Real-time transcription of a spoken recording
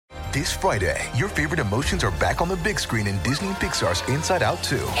This Friday, your favorite emotions are back on the big screen in Disney and Pixar's Inside Out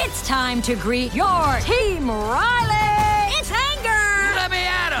 2. It's time to greet your Team Riley. It's anger. Let me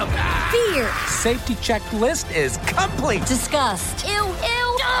at him. Fear. Safety checklist is complete. Disgust. Ew.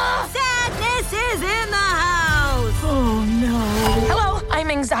 Sadness is in the house. Oh, no. Hello, I'm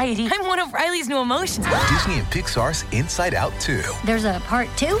anxiety. I'm one of Riley's new emotions. Disney and Pixar's Inside Out 2. There's a part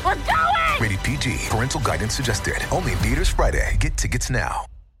 2? We're going! Rated PG. Parental guidance suggested. Only in theaters Friday. Get tickets now.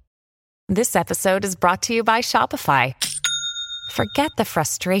 This episode is brought to you by Shopify. Forget the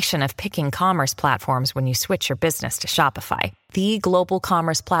frustration of picking commerce platforms when you switch your business to Shopify, the global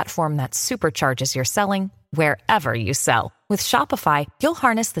commerce platform that supercharges your selling wherever you sell. With Shopify, you'll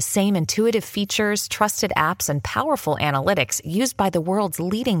harness the same intuitive features, trusted apps, and powerful analytics used by the world's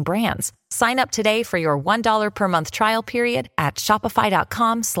leading brands. Sign up today for your $1 per month trial period at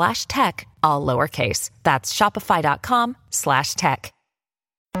shopify.com/tech, all lowercase. That's shopify.com/tech.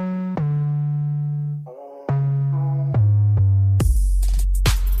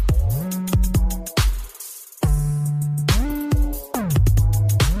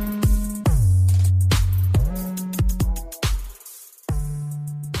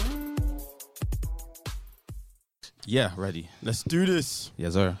 Yeah, ready. Let's do this.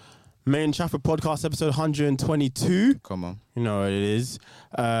 Yes, sir. Main Trafford Podcast, episode 122. Come on. You know what it is.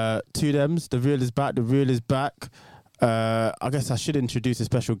 Two Dems. The real is back. The real is back. I guess I should introduce a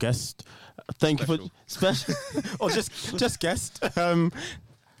special guest. Thank you for special or just guest.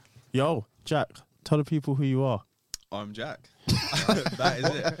 Yo, Jack. Tell the people who you are. I'm Jack. That is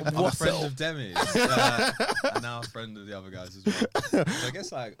it. I'm a friend of Demi's, and now a friend of the other guys as well. So I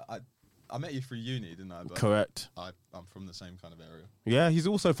guess I met you through uni, didn't I? But Correct. I'm from the same kind of area. Yeah, he's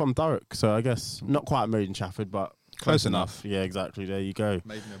also from Thurrock, so I guess not quite made in Trafford, but Close enough. Yeah, exactly. There you go.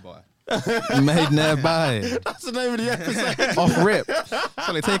 Made nearby. Made nearby. That's the name of the episode. Off rip. It's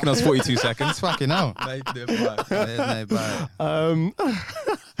only taken us 42 seconds. Fucking hell. Made nearby. Made nearby.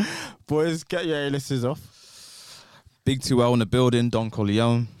 Boys, get your A-listers off. Big 2L in the building. Don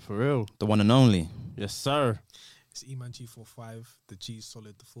Corleone. For real. The one and only. Yes, sir. It's E-Man G45. The G is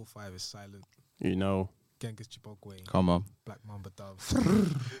solid. The 45 is silent. You know. Genghis Chibogwe. Come on. Black Mamba Dove.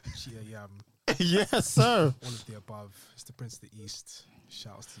 Chia Yam. Yes, sir. All of the above. It's the Prince of the East.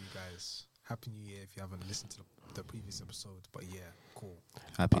 Shout outs to you guys. Happy New Year if you haven't listened to the previous episode. But yeah, cool.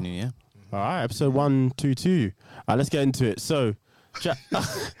 Happy New Year. All right, episode 122. All right, let's get into it. So, Jack.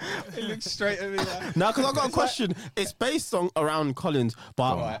 He looks straight at me. No, because I've got a question. It's based on around Collins,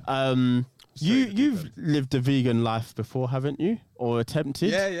 but you've lived a vegan life before, haven't you? Or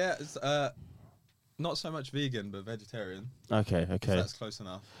attempted? Yeah. It's, not so much vegan, but vegetarian. Okay. If that's close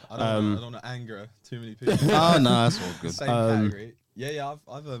enough. I don't want to anger too many people. Oh, no, that's all good. Same category. Yeah.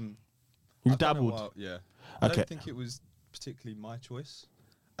 I've You've dabbled. Yeah. Okay. I don't think it was particularly my choice.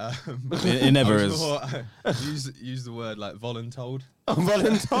 It never is. Use the word like voluntold.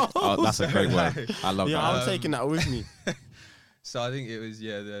 Voluntold. Oh, that's a great word. I love that. Yeah, I'm taking that with me. So I think it was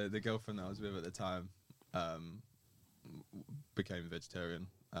the girlfriend that I was with at the time became vegetarian,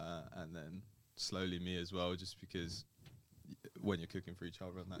 and then slowly me as well, just because when you're cooking for each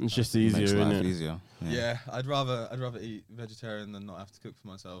other and that it's just easier, Makes isn't life it? easier. Yeah, I'd rather eat vegetarian than not have to cook for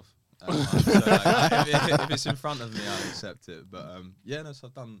myself. So if it's in front of me, I'll accept it. But so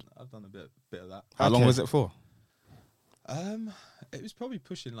I've done a bit of that. How long was it for? It was probably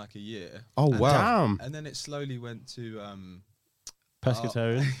pushing like a year. Oh, wow. Damn. And then it slowly went to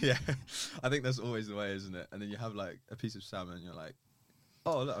Pescatarian. yeah, I think that's always the way, isn't it? And then you have like a piece of salmon, and you're like,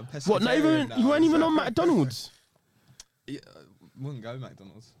 oh look, I'm pescatarian. What? Not even now. you weren't even on McDonald's. Yeah, wouldn't go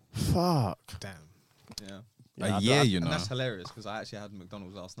McDonald's. Fuck. Damn. Yeah. A year, you know. And that's hilarious because I actually had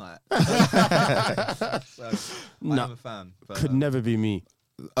McDonald's last night. So No. I'm a fan. But, Could never be me.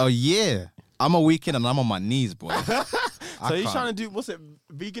 A year. I'm a weekend and I'm on my knees, boy. So you're trying to do, what's it,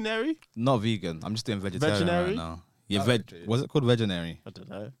 veganary? Not vegan. I'm just doing vegetarian Veginary? right now. Yeah, okay. was it called vegetarian? I don't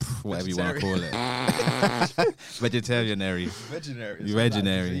know. Whatever you want to call it. Vegetarianary. Vegetarian.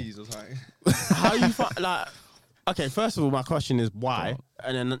 Vegetarian. Disease or something. How you find, like, okay, first of all, my question is why?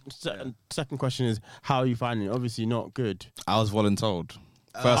 And then second question is, how are you finding it? Obviously not good. I was voluntold.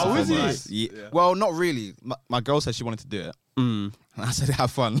 Oh, and is it? foremost. Yeah. Well, not really. My girl said she wanted to do it. And I said, have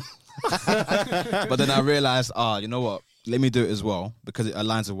fun. But then I realized, you know what? Let me do it as well because it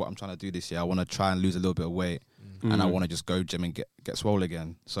aligns with what I'm trying to do this year. I want to try and lose a little bit of weight and I want to just go gym and get swole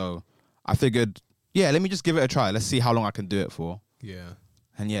again. So I figured, let me just give it a try. Let's see how long I can do it for. Yeah.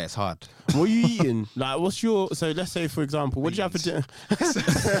 And yeah, it's hard. What are you eating? Like, what's your... So let's say, for example, what did you have for dinner?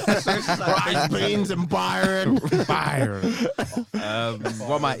 Rice, beans and Byron. What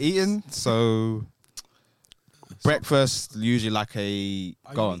am I eating? So breakfast usually like a.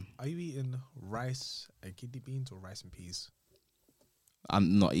 Go on. Are you eating rice and kidney beans or rice and peas?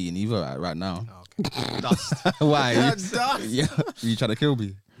 I'm not eating either right now. Oh, okay. Dust. Why? Dust. Yeah, you trying to kill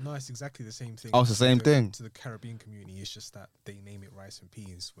me? No, it's exactly the same thing. Oh, it's the same thing? To the Caribbean community, it's just that they name it rice and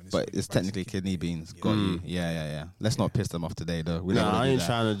peas. When But really it's rice technically and kidney beans. Yeah. Got you. Yeah. Let's not piss them off today, though. We don't Nah, wanna I do ain't that.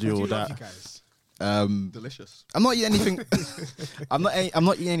 trying to do I all do love that. you guys. Delicious. I'm not eating anything. I'm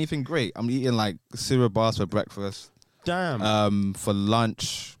not eating anything great. I'm eating like cereal bars for breakfast. Damn. For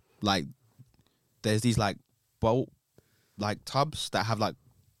lunch, like there's these like bowl like tubs that have like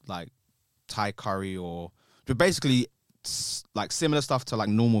Thai curry or but basically like similar stuff to like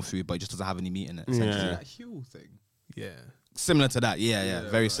normal food, but it just doesn't have any meat in it. essentially. Yeah. That Huel thing. Yeah. Similar to that. Yeah,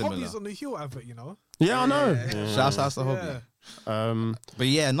 very right. similar. Hobbies on the Hill advert, you know. Yeah, I know. Shouts out to Hobby. Yeah. But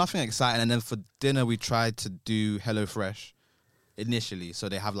yeah, nothing exciting. And then for dinner, we tried to do HelloFresh initially. So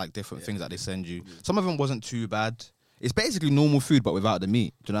they have like different things that they send you. Some of them wasn't too bad. It's basically normal food, but without the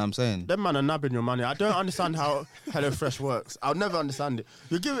meat. Do you know what I'm saying? Them man are nabbing your money. I don't understand how HelloFresh works. I'll never understand it.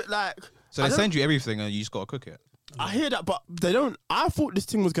 You give it like. So they send you everything and you just got to cook it. I hear that, but they don't. I thought this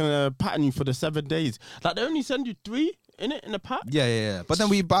thing was gonna pattern you for the 7 days. Like they only send you 3 in it in a pack. Yeah. But then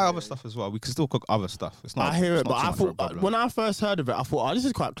we buy other stuff as well. We can still cook other stuff. It's not. I hear it's it, not but too I much of a thought problem. when I first heard of it, I thought, oh, this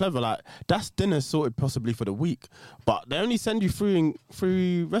is quite clever. Like that's dinner sorted possibly for the week, but they only send you 3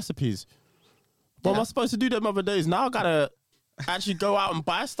 recipes. What am I supposed to do them other days? Now I gotta actually go out and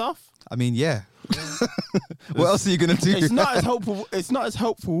buy stuff. I mean, yeah. What else are you gonna do? It's not as helpful. It's not as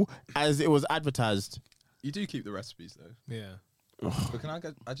helpful as it was advertised. You do keep the recipes though. Yeah. But can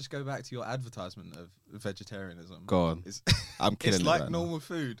I just go back to your advertisement of vegetarianism? Go on. I'm kidding. It's you like right now. normal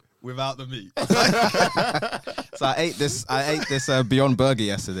food without the meat. So I ate this Beyond Burger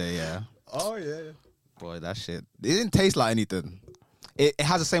yesterday. Yeah. Oh yeah. Boy, that shit. It didn't taste like anything. It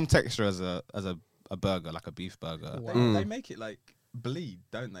has the same texture as a burger, like a beef burger. They make it like bleed,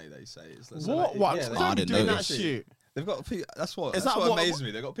 don't they? They say it's so What? like, What? Yeah, I didn't know that this. shit. They've got that's what Is that's that what what- amazes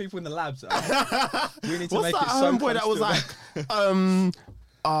me. They've got people in the labs. That are, we need to What's make that it so homeboy that was close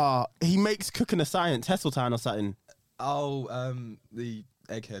like, he makes cooking a science, Hesseltine or something. the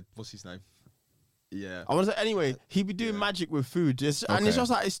egghead. What's his name? Yeah. I want to say anyway. He be doing magic with food, and it's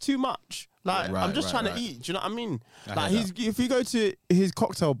just like it's too much. Like Right, I'm just right, trying right. to eat. Do you know what I mean? I Like hear if you go to his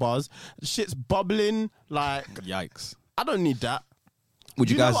cocktail bars, shit's bubbling. Like Yikes. I don't need that. Would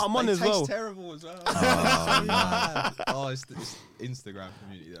you know guys? what I'm on They as taste well? terrible as well. It's Instagram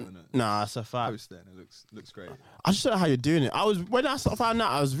community, though, isn't it? Nah, it's a fact. Post then it looks great. I just don't know how you're doing it. When I found out,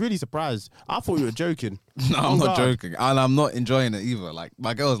 I was really surprised. I thought you were joking. No, Oh, I'm not God. joking, and I'm not enjoying it either. Like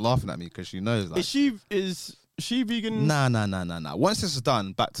my girl's laughing at me because she knows. Like, Is she vegan? Nah. Once this is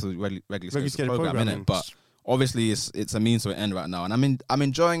done, back to the regular scheduled program, innit? But obviously, it's a means to an end right now, and I'm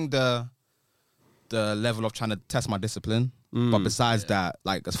enjoying the level of trying to test my discipline. But besides that,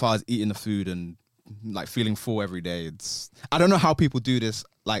 like as far as eating the food and like feeling full every day, I don't know how people do this.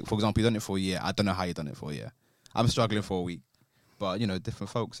 Like for example, you done it for a year. I don't know how you done it for a year. I'm struggling for a week, but you know, different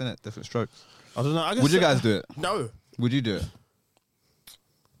folks, innit? Different strokes. I don't know. I guess Would you guys do it? No. Would you do it?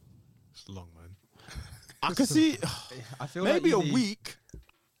 It's long, man. I can see I feel maybe like a week.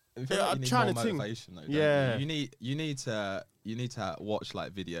 I feel Yeah, like I'm you need trying more to think. motivation, though, don't Yeah. you need to watch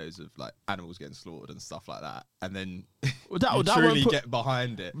like videos of like animals getting slaughtered and stuff like that, and then Would that- you would that truly one put- get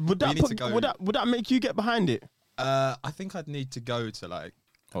behind it. Would But that you need to go. would that make you get behind it? I think I'd need to go to like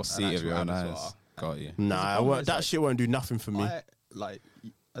Or see it with actual your own abattoir. eyes. Got you. Nah, problem is, that like, shit won't do nothing for me.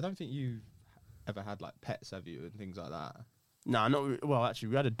 I don't think you ever had like pets, have you, and things like that. Nah, not well. Actually,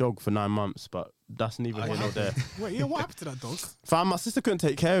 we had a dog for 9 months, but that's neither here nor there. Wait, yeah, what happened to that dog? Fam, my sister couldn't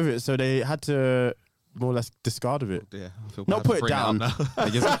take care of it, so they had to more or less discard of it. Yeah, I feel Not bad put for it bringing down.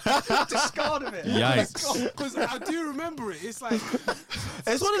 up Discard of it. Yikes. Because I do remember it. It's like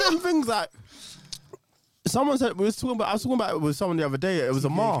It's one of them things like someone said I was talking about it with someone the other day. It was a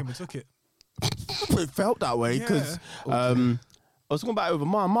yeah, ma. he came and took it. It felt that way because I was talking about it with a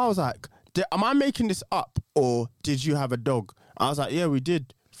ma. Ma was like, "Am I making this up, or did you have a dog?" I was like, "Yeah, we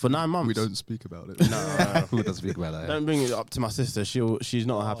did for 9 months." We don't speak about it. Who does speak about that? Don't bring it up to my sister. She's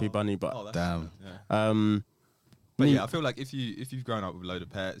not a happy bunny, but Oh, that's Damn. yeah. But me- yeah, I feel like if you've grown up with a load of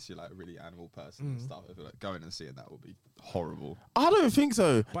pets, you're like a really animal person and stuff. I feel like going and seeing that would be horrible. I don't think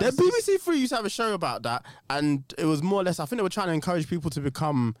so. But The it's BBC Three used to have a show about that, and it was more or less. I think they were trying to encourage people to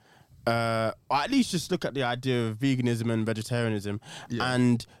become, or at least just look at the idea of veganism and vegetarianism,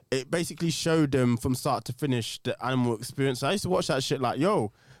 and it basically showed them from start to finish the animal experience. I used to watch that shit like,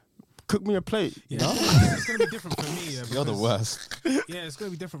 yo, cook me a plate. Yeah, You know? it's gonna be different for me. Yeah, You're the because- worst. Yeah, it's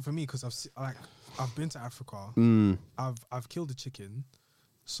gonna be different for me because I've been to Africa. I've killed a chicken,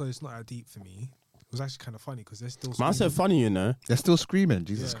 so it's not that deep for me. was actually kind of funny because they're still. Man said funny, you know. They're still screaming.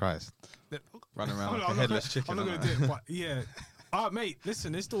 Jesus Yeah. Christ. Running around like a headless chicken. I'm not aren't gonna they? do it, but yeah. Mate,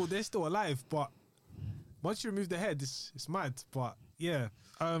 listen, they're still alive, but once you remove the head, it's mad. But yeah,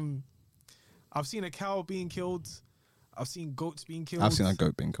 I've seen a cow being killed. I've seen goats being killed. I've seen a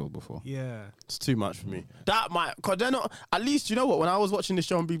goat being killed before. Yeah. It's too much for me. That might, cause they're not. At least you know what? When I was watching the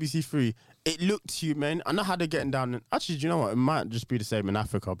show on BBC Three, it looked human. I know how they're getting down. Actually, do you know what? It might just be the same in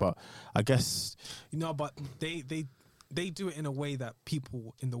Africa, but I guess. But they do it in a way that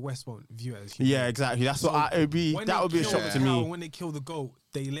people in the West won't view it as human. Yeah, exactly. That's what it would be. When That they would be a kill shock the to cow, me. When they kill the goat,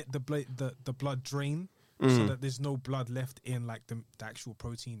 they let the blood drain. So that there's no blood left in like the actual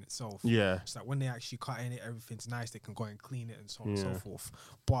protein itself. Yeah. So that when they actually cut in it, everything's nice. They can go and clean it and so on and so forth.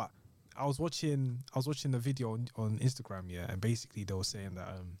 But I was watching the video on Instagram, and basically they were saying that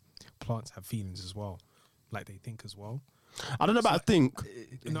plants have feelings as well, like they think as well. I don't know about think.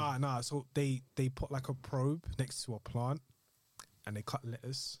 Nah. So they put like a probe next to a plant, and they cut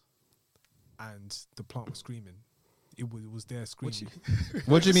lettuce, and the plant was screaming. It was there screaming.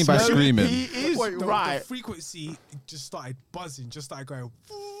 What do you mean by screaming? He is right. The frequency just started buzzing, just started going.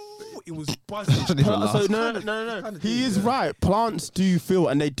 It was buzzing. So no. He is right. Plants do feel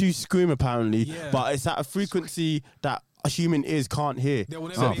and they do scream apparently, but it's at a frequency that a human ears can't hear. They will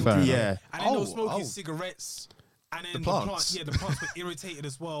never be able fair to enough. hear. And then they were smoking cigarettes. And then the plants were irritated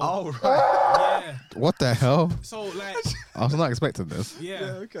as well. Oh, right. Yeah. What the hell? So like, I was not expecting this. yeah.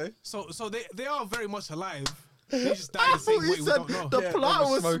 Okay. So they are very much alive. They just died the same way. We don't know. The plant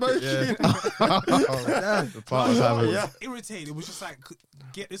was smoking. The plant was having. It was irritated. It was just like,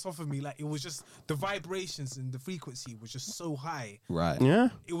 get this off of me. Like, it was just the vibrations and the frequency was just so high. Right. Yeah.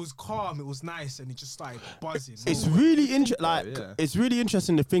 It was calm. It was nice, and it just started buzzing. It's really it's really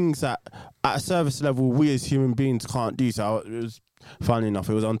interesting the things that at a service level we as human beings can't do. So it was funny enough.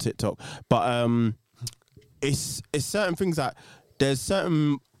 It was on TikTok, but it's certain things that there's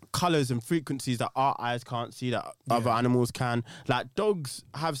certain colours and frequencies that our eyes can't see that other animals can. Like dogs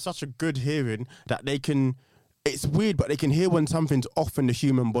have such a good hearing that they can. It's weird, but they can hear when something's off in the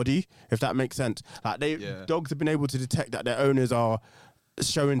human body, if that makes sense. Like dogs have been able to detect that their owners are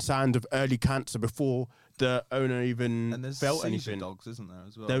showing signs of early cancer before the owner even And there's felt seizure anything. dogs, isn't there,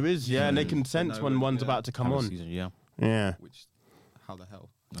 as well? There is, and they can sense know when when- one's yeah. about to come on. Yeah. Yeah, Which, how the hell?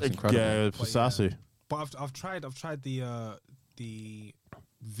 That's incredible. yeah, precisely. But I've tried the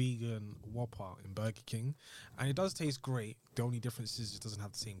vegan Whopper in Burger King, and it does taste great. The only difference is it doesn't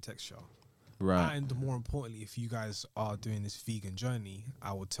have the same texture. Right. And more importantly, if you guys are doing this vegan journey,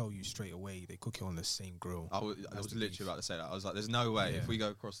 I will tell you straight away they cook it on the same grill. I was literally about to say that. I was like, there's no way if we go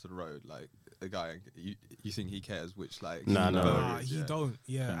across the road, like the guy, you think he cares which like? Nah, no. Nah, burgers, he don't.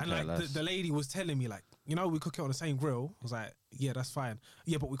 Yeah, Couldn't and care like less. the lady was telling me like, we cook it on the same grill. I was like, yeah, that's fine.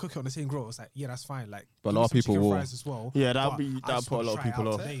 Yeah, but we cook it on the same grill. I was like, yeah, that's fine. Like, But a give lot me of some people chicken will- fries as well. Yeah, but that'll I just put a wanna lot of try it people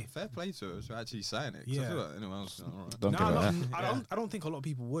out off. today. Fair play to us for actually saying it. 'cause Yeah. I feel like anyone else, all right. Don't care about that. I don't think a lot of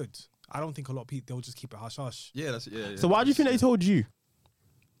people would. I don't think a lot of people, they'll just keep it hush hush. Yeah, that's yeah. So why do you think they told you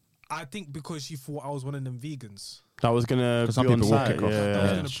I think because she thought I was one of them vegans. that was gonna be some on people will site? kick off. That was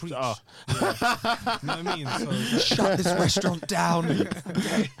Yeah. going to preach. Oh. Yeah. You know what I mean? So it's like, Shut this restaurant down.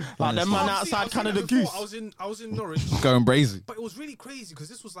 Like them man I was outside thinking Canada before, Goose. I was in Norwich, Going brazy. but it was really crazy because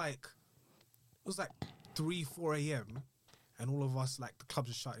this was like, 3-4 a.m. and all of us, like, the clubs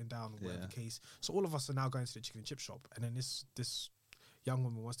are shutting down or whatever the case. So all of us are now going to the chicken and chip shop, and then this young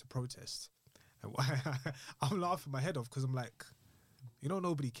woman wants to protest. And I'm laughing my head off because I'm like,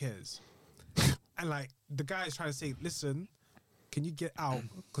 nobody cares. And like the guy is trying to say, listen, can you get out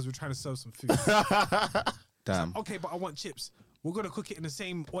because we're trying to serve some food? Damn. Okay, but I want chips. We're gonna cook it in the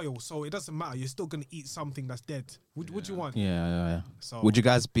same oil, so it doesn't matter. You're still gonna eat something that's dead. What do you want? Yeah. So Would you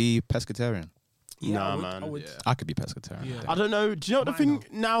guys be pescatarian? Nah, I would, man. I would. Yeah. I could be pescatarian. Yeah. I don't know. Do you know what the thing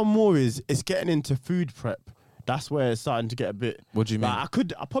now more is? It's getting into food prep. That's where it's starting to get a bit. What do you mean? Like,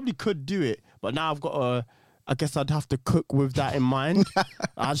 I probably could do it, but now I've got to. I guess I'd have to cook with that in mind.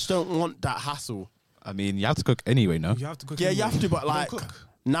 I just don't want that hassle. I mean, you have to cook anyway, no? You have to cook. Yeah, you anyway. have to, but Don't like cook.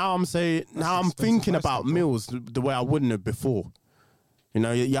 now I'm expensive thinking about lifestyle, bro. meals the way I wouldn't have before. You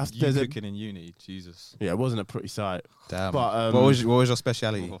know, you have to. You There's a, cooking in uni, Jesus. yeah, it wasn't a pretty sight. Damn. But, what was your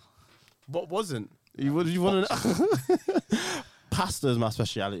speciality? What wasn't? You want to? Pasta is my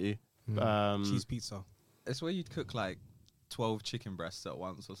speciality. Cheese pizza. It's where you'd cook like 12 chicken breasts at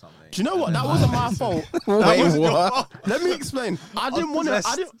once or something. Do you know what? That wasn't my fault. Wait, what? Let me explain. I didn't want to.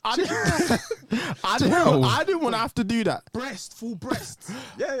 I didn't want to have to do that. Breast, full breast.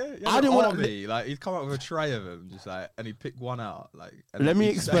 Yeah. I didn't want to. Like he'd come up with a tray of them, just like, and he'd pick one out. Like, and Let then me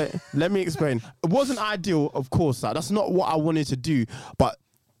he'd say- explain. Let me explain. It wasn't ideal, of course. Like, that's not what I wanted to do. But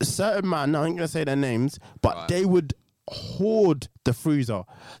certain man, I ain't gonna say their names, but Right. they would hoard the freezer.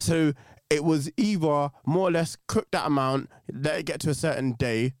 So it was either more or less cook that amount, let it get to a certain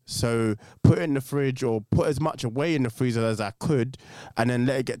day, so put it in the fridge or put as much away in the freezer as I could, and then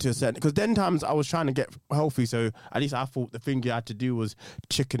let it get to a certain. Because then times I was trying to get healthy, so at least I thought the thing you had to do was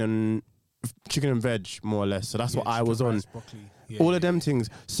chicken and veg, more or less. So that's what I was on. All of them things.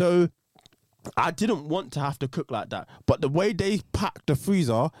 So I didn't want to have to cook like that, but the way they packed the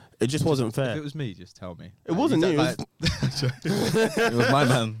freezer, it just wasn't fair. If it was me, just tell me. It wasn't you. It was my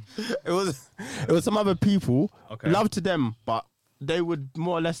man. It was some other people. Okay. Love to them, but they would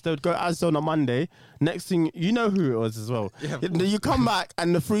more or less, they would go as on a Monday. Next thing, you know who it was as well. Yeah, You come back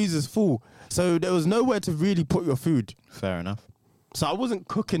and the freezer's full. So there was nowhere to really put your food. Fair enough. So I wasn't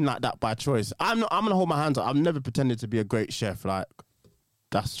cooking like that by choice. I'm gonna hold my hands up. I've never pretended to be a great chef. Like,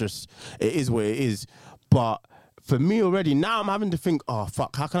 that's just, it is what it is. But for me already, now I'm having to think, oh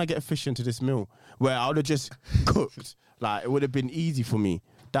fuck, how can I get fish into this meal? Where I would have just cooked. Like, it would have been easy for me.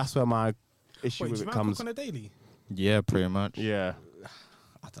 That's where my issue Wait, with do it you comes. cook on a daily? Yeah, pretty much. Yeah.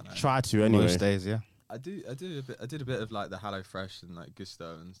 I don't know. Try to anyway. Most days, yeah. I did a bit of like the HelloFresh and like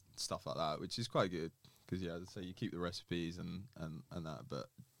Gusto and stuff like that, which is quite good because as I say, you keep the recipes and that. But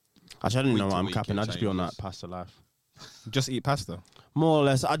Actually, I don't week know to why I'm week capping. it I just be on that changes. pasta life. Just eat pasta. More or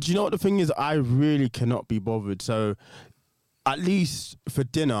less. Do you know what the thing is? I really cannot be bothered. So at least for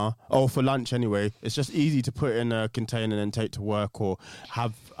dinner or for lunch anyway, it's just easy to put in a container and then take to work or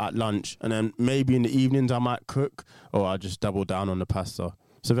have at lunch. And then maybe in the evenings I might cook or I'll just double down on the pasta.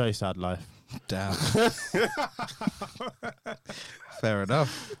 It's a very sad life. Damn. Fair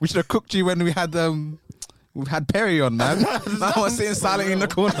enough. We should have cooked you when we had Perry on, man. Now I'm sitting silently in the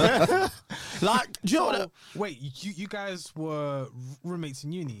corner. Like, do you know what? Wait, you guys were roommates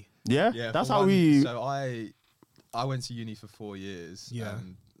in uni? Yeah, yeah, that's for how one- we. So I went to uni for 4 years. Yeah.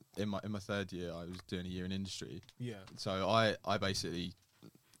 And in my third year, I was doing a year in industry. Yeah. So I basically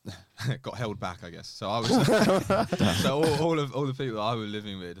got held back, I guess. So I was so all the people that I was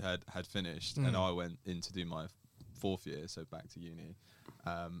living with had finished, and I went in to do my fourth year, so back to uni.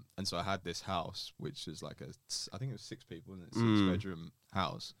 And so I had this house, which was like I think it was 6 people in a 6-bedroom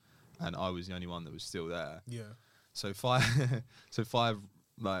house, and I was the only one that was still there. Yeah. So five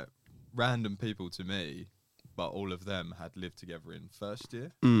like random people to me, but all of them had lived together in first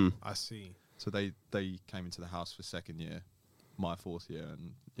year. I see. So they came into the house for second year, my fourth year,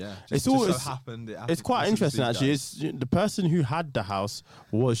 and yeah, It's just always- so happened. It's quite listen to interesting these actually. guys. It's the person who had the house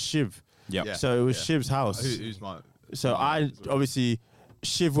was Shiv. Yep. Yeah. So it was Shiv's house. Who's my? So my I as well. obviously,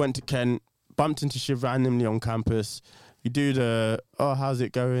 Shiv went to Kent, bumped into Shiv randomly on campus. You do the, oh, how's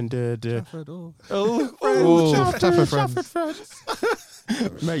it going? Trafford friends.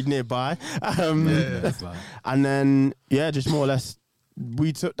 Made nearby. And then, yeah, just more or less,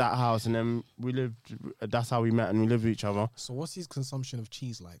 we took that house and then we lived, that's how we met and we lived with each other. So what's his consumption of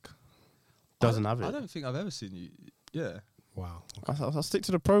cheese like? Doesn't have it. I don't think I've ever seen you. Yeah. Wow. I'll stick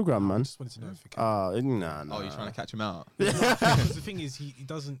to the program, man. Just wanted to know if you can. Nah. Oh, you're trying to catch him out. Because the thing is, he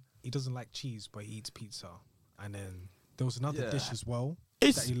doesn't like cheese, but he eats pizza. And then there was another Yeah. dish as well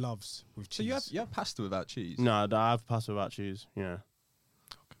It's- that he loves with cheese. So you have pasta without cheese. No, I have pasta without cheese. Yeah.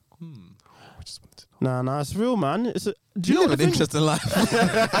 I just wanted to know. Nah, it's real, man. It's a. Do You you know live the an thing? interesting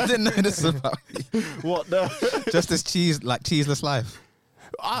life. I didn't know this about you. What the? Just this cheeseless life.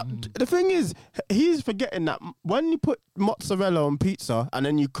 The thing is, he's forgetting that when you put mozzarella on pizza and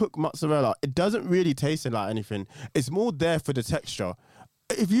then you cook mozzarella, it doesn't really taste like anything. It's more there for the texture.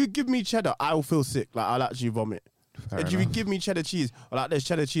 If you give me cheddar, I will feel sick. Like, I'll actually vomit. If you give me cheddar cheese, or like there's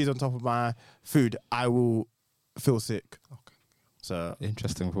cheddar cheese on top of my food, I will feel sick. Okay. So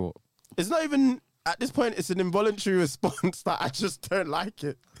Interesting thought. it's not even, at this point, it's an involuntary response that I just don't like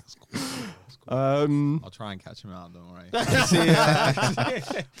it. I'll try and catch him out. Don't worry.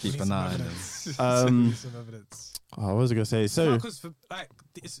 Keep an eye on them. Some evidence. Oh, what was I gonna say? So Because like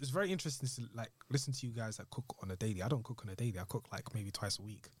it's very interesting to like listen to you guys that cook on a daily. I don't cook on a daily. I cook like maybe twice a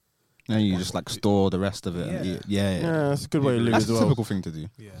week. And you just like store the rest of it. And Yeah. eat. Yeah. yeah, that's a good way to live That's as a well. typical thing to do.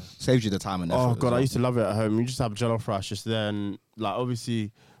 Yeah. Saves you the time and effort. Oh as god, I well. used to love it at home. You just have jollof rice just there, and like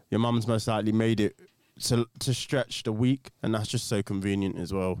obviously your mum's most likely made it to stretch the week, and that's just so convenient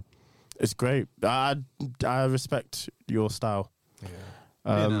as well. It's great. I respect your style. Yeah.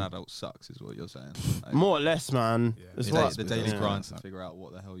 Being an adult sucks, is what you're saying. Like, More or less, man. Yeah. It's the, what- the daily yeah. grind to figure out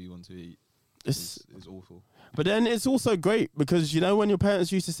what the hell you want to eat It's, is awful. but then it's also great because you know when your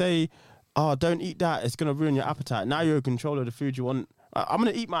parents used to say, "Oh, don't eat that; it's gonna ruin your appetite." Now you're in control of the food you want. I'm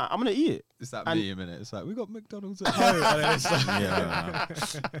gonna eat it. It's that And- meme, innit? It's like, we got McDonald's at home. And then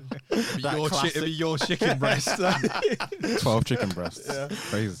it's like, it'd be your chicken breast. 12 chicken breasts.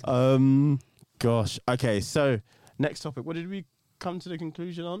 Crazy. Gosh. Okay, so next topic. What did we come to the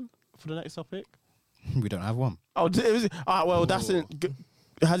conclusion on for the next topic? We don't have one. Oh, it was. Well, that's it.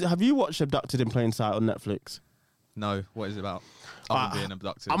 Have you watched Abducted in Plain Sight on Netflix? No, what is it about? I'm being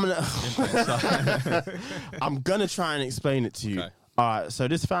abducted. I'm gonna try and explain it to you. Okay. All right, so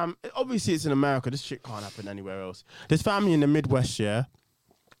this obviously it's in America. This shit can't happen anywhere else. This family in the Midwest, yeah,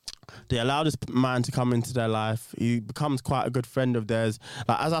 they allow this man to come into their life. He becomes quite a good friend of theirs.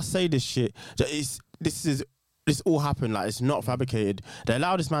 Like, as I say this shit, this all happened. Like, it's not fabricated. They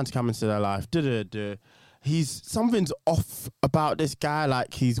allow this man to come into their life. Something's off about this guy.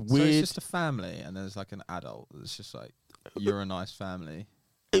 Like, he's weird. So it's just a family, and there's like an adult. It's just like, you're a nice family.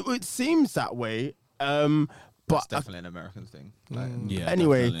 It seems that way. But It's definitely an American thing. Like, Yeah.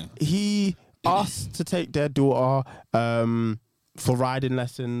 anyway, definitely. he asked to take their daughter for riding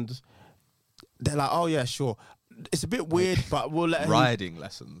lessons. They're like, oh yeah, sure. It's a bit weird, but we'll let him. riding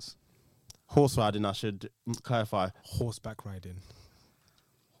lessons. Horse riding, I should clarify. Horseback riding.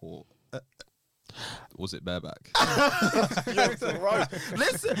 Was it bareback?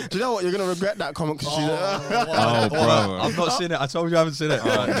 Listen, do you know what? You're gonna regret that comment. Oh, bro. I've not seen it. I told you I haven't seen it.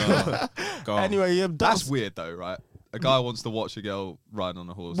 Go on. Anyway, yeah, That's weird though, right? A guy wants to watch a girl ride on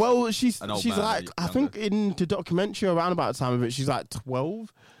a horse. Well, she's An old she's man, like, I younger. think in the documentary around about the time of it, she's like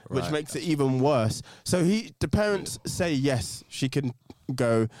 12, which Right. makes it even worse. So the parents say yes, she can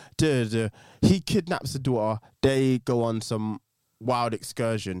go. He kidnaps the daughter. They go on some wild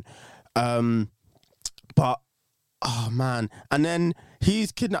excursion, but oh man! And then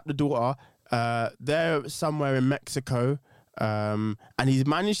he's kidnapped the daughter. They're somewhere in Mexico, and he's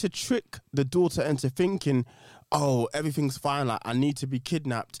managed to trick the daughter into thinking, oh, everything's fine. Like, I need to be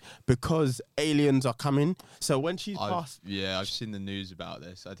kidnapped because aliens are coming. So when she's passed, I've seen the news about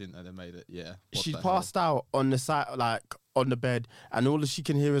this. I didn't know they made it. Yeah. What she's the hell? passed out on the side, like on the bed, and all that she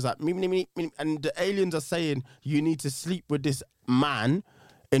can hear is like, "Meep, meep, meep, meep," and the aliens are saying, you need to sleep with this man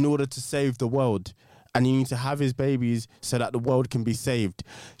in order to save the world, and you need to have his babies so that the world can be saved.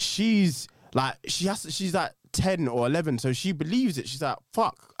 She's like 10 or 11, so she believes it. She's like,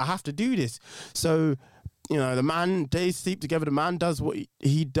 fuck, I have to do this. So, you know, the man, they sleep together. The man does what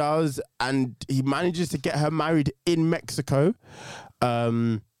he does, and he manages to get her married in Mexico.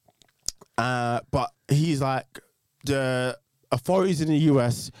 But he's like, the authorities in the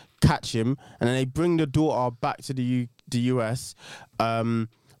US catch him, and then they bring the daughter back to the US.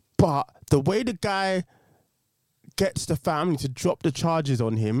 But the way the guy gets the family to drop the charges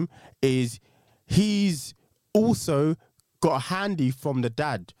on him is he's also got a handy from the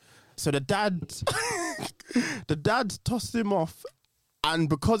dad. So the dad tossed him off, and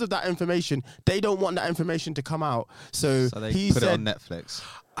because of that information, they don't want that information to come out. So they he put said, it on Netflix.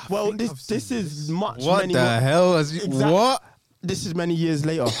 well, think I've this seen is much What many the hell? Exactly. What? This is many years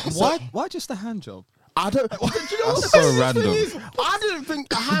later. Why just a hand job? I don't. Do you know That's what the so craziest random. thing is? I didn't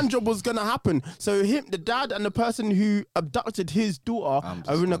think a hand job was gonna happen. So the dad, and the person who abducted his daughter are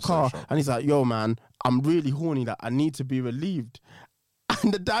in a I'm so car, shocked. and he's like, "Yo, man, I'm really horny. That I need to be relieved."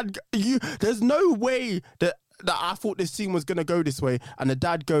 And the dad, there's no way that I thought this scene was gonna go this way. And the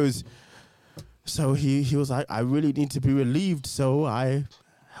dad goes, so he was like, "I really need to be relieved." So I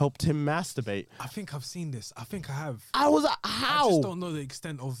helped him masturbate. I think I've seen this. I think I have. I was like, I "How?" just don't know the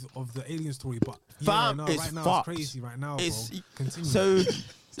extent of the alien story, but Fam, yeah, no, it's right now fucked. it's crazy. Right now, It's- bro. Continue. So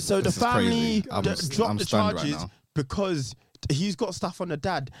the This is family crazy. I'm dropped the stunned right charges now. because he's got stuff on the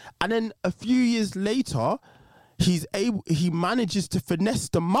dad, and then a few years later, he manages to finesse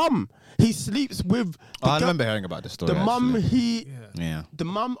the mum. He sleeps with I remember hearing about this story. the mum. actually. The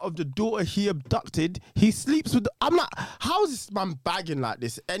mum of the daughter he abducted. He sleeps with. I'm like, how is this man bagging like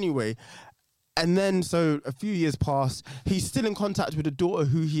this anyway? And then, so a few years pass. He's still in contact with the daughter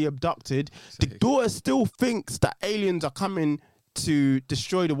who he abducted. The daughter still thinks that aliens are coming to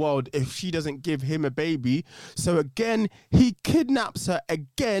destroy the world if she doesn't give him a baby. So again, he kidnaps her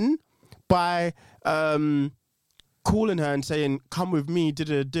again by calling her and saying, "Come with me."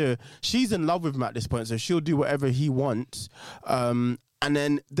 She's in love with him at this point, so she'll do whatever he wants. And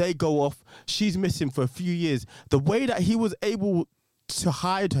then they go off. She's missing for a few years. The way that he was able to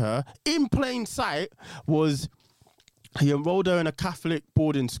hide her in plain sight was he enrolled her in a Catholic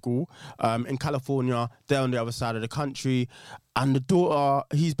boarding school in California. They're on the other side of the country. And the daughter,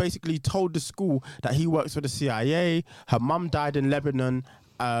 he's basically told the school that he works for the CIA. Her mum died in Lebanon.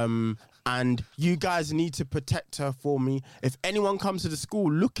 and you guys need to protect her for me. If anyone comes to the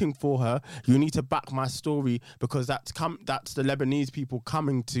school looking for her, you need to back my story, because that's the Lebanese people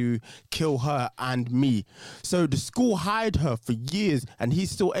coming to kill her and me. So the school hired her for years, and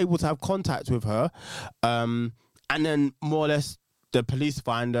he's still able to have contact with her. And then more or less the police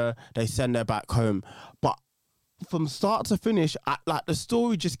find her, they send her back home. But from start to finish, like the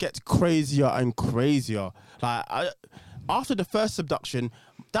story just gets crazier and crazier. Like after the first abduction,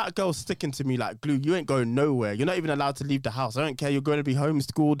 that girl's sticking to me like glue. You ain't going nowhere. You're not even allowed to leave the house. I don't care. You're going to be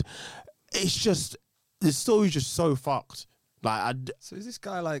homeschooled. It's just, the story's just so fucked. Like, so is this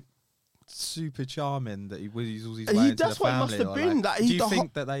guy like super charming that he weasels his way into that's the what family? it must have been. Like, do you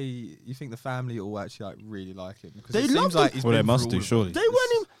think that you think the family all actually like really like him? Because They it love seems like him. he's Well, they been must through do, all of surely. this. they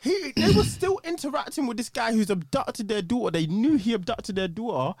weren't they were still interacting with this guy who's abducted their daughter. They knew he abducted their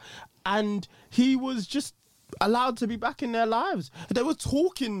daughter, and he was just allowed to be back in their lives. They were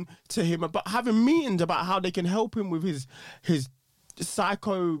talking to him about having meetings about how they can help him with his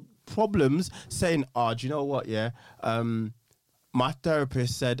psycho problems, saying, "Oh, do you know what? Yeah, my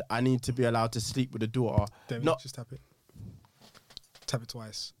therapist said I need to be allowed to sleep with the daughter." David, just tap it. Tap it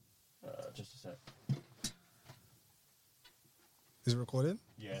twice. Just a sec. Is it recording?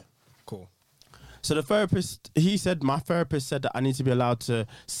 Yeah. Cool. So the therapist, he said, my therapist said that I need to be allowed to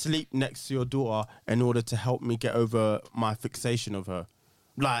sleep next to your daughter in order to help me get over my fixation of her.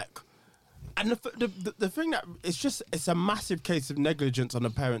 Like, and the thing that, it's a massive case of negligence on the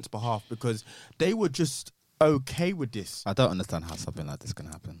parents' behalf, because they were just okay with this. I don't understand how something like this can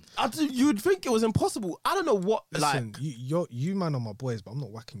happen. You would think it was impossible. I don't know what, Listen, you man are my boys, but I'm not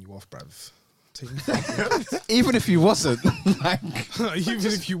whacking you off, bruv. Even if you wasn't, like, even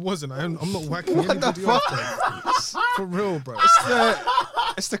if you wasn't, I'm not whacking anybody off, bruv. For real, bro.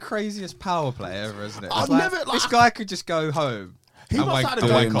 It's the craziest power play ever, isn't it? I've It's like, never, like, this guy could just go home. He and must wake have up had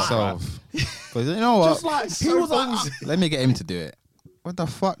a do it gun himself. But you know what? Just like, he was like, Let me get him to do it. What the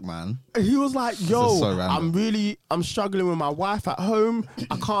fuck, man? he was like, yo, is so random. I'm struggling with my wife at home.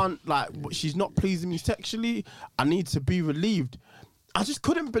 I can't, like, she's not pleasing me sexually. I need to be relieved. I just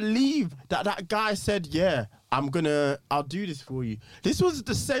couldn't believe that guy said, yeah, I'll do this for you. This was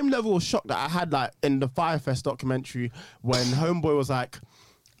the same level of shock that I had, like, in the Firefest documentary when Homeboy was like,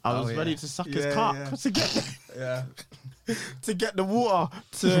 I was ready to suck his cock to get the water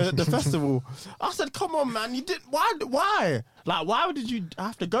to the festival. I said, come on, man, you didn't, why? Like, why did you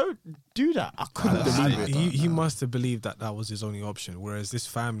have to go do that? I couldn't believe it. He must have believed that was his only option, whereas this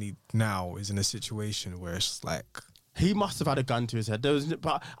family now is in a situation where it's like, he must have had a gun to his head.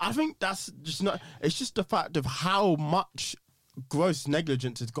 But I think that's just not. It's just the fact of how much gross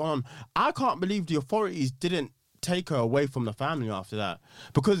negligence has gone on. I can't believe the authorities didn't take her away from the family after that,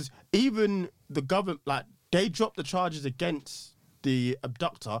 because even the government, like, they dropped the charges against the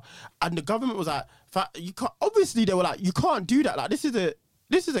abductor, and the government was like, "You can't." Obviously, they were like, "You can't do that. Like, this is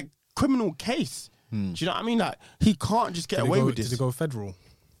a criminal case." Do you know what I mean? Like, he can't just get away with this. Did it go federal?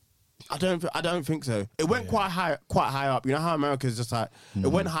 I don't think so. It went quite high up. You know how America's just like, it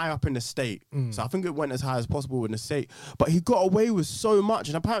went high up in the state. So I think it went as high as possible in the state. But he got away with so much,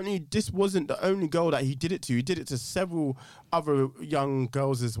 and apparently this wasn't the only girl that he did it to. He did it to several other young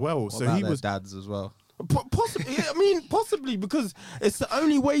girls as well. what So about he their was dads as well. possibly. I mean, possibly, because it's the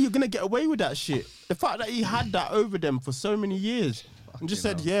only way you're gonna get away with that shit. The fact that he had that over them for so many years, and just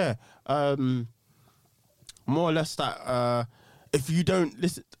said, more or less that if you don't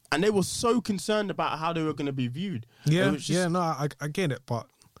listen. And they were so concerned about how they were going to be viewed. Yeah, It was just, I get it, but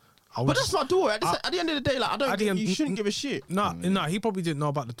but that's my daughter. At the end of the day, like, you shouldn't give a shit. No, he probably didn't know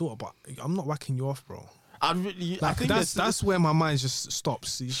about the daughter, but I'm not whacking you off, bro. I Like, think that's where my mind just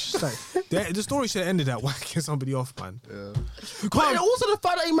stops. It's just like, the story should have ended at whacking somebody off, man. But also the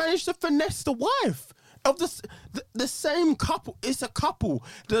fact that he managed to finesse the wife of the same couple. It's a couple.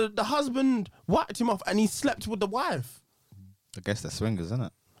 The husband whacked him off, and he slept with the wife. I guess they're swingers, isn't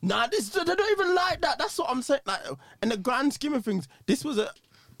it? Nah, they don't even like that. That's what I'm saying. Like, in the grand scheme of things, this was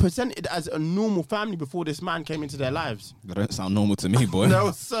presented as a normal family before this man came into their lives. They don't sound normal to me, boy. No,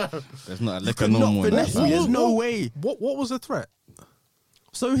 sir. There's not a lick You of could normal not in that. finesse me. There's no way. What was the threat?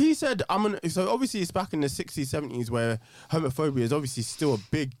 So he said, so obviously it's back in the 60s, 70s where homophobia is obviously still a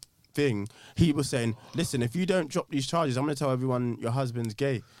big thing. He was saying, listen, if you don't drop these charges, I'm going to tell everyone your husband's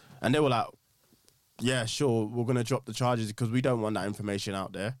gay. And they were like, yeah, sure, we're going to drop the charges because we don't want that information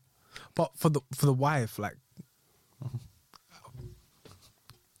out there. But for the wife, like,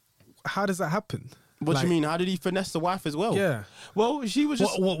 how does that happen? What do you mean? How did he finesse the wife as well? Yeah. Well, she was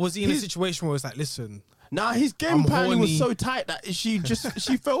just... What was he in a situation where it's like, listen, Nah, his game I'm apparently was horny. so tight that she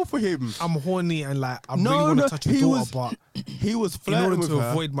fell for him. I'm horny and like I really want to touch your daughter, but he was in flirting order with to her.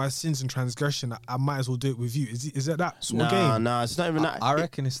 avoid my sins and transgression, I might as well do it with you. Is it that sort of game? Nah, it's not even that. I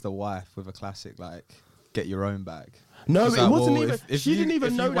reckon it's the wife with a classic like get your own bag. No, It's it like, wasn't well, even. if She you- didn't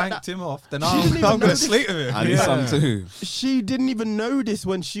even if know you that. wanked him off, then She I'm didn't even going know to this- sleep with him. I need some too. She didn't even know this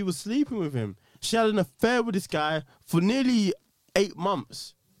when she was sleeping with him. She had an affair with this guy for nearly 8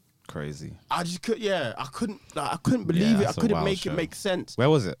 months. Crazy. I just could, I couldn't believe it. I that's a couldn't wild make show. it make sense. Where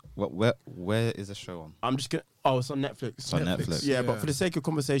was it? Where is the show on? I'm just gonna. Oh, it's on Netflix. It's on Netflix. Yeah, but for the sake of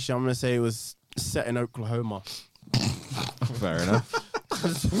conversation, I'm gonna say it was set in Oklahoma. Fair enough.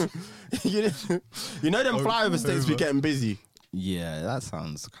 you know them flyover states be getting busy. Yeah, that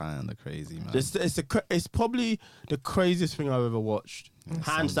sounds kind of crazy, man. It's probably the craziest thing I've ever watched,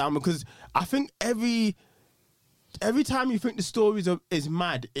 hands down. Because I think every time you think the story is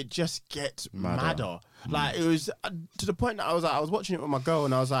mad, it just gets madder. Like it was to the point that I was watching it with my girl,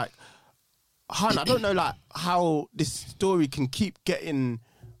 and I was like, "Hun, I don't know like how this story can keep getting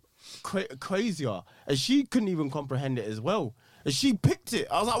crazier," and she couldn't even comprehend it as well. And she picked it.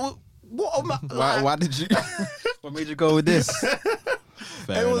 I was like, "What? Why did you? What made you go with this?"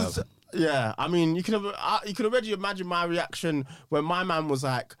 Fair It enough. was, yeah. I mean, you could already imagine my reaction when my man was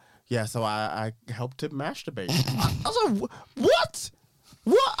like, "Yeah, so I helped him masturbate." I was like, "What?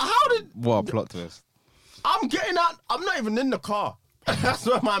 What? How did?" What a plot twist. I'm getting out. I'm not even in the car. That's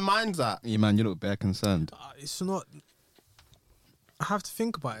where my mind's at. Yeah, man, you look bare concerned. It's not. I have to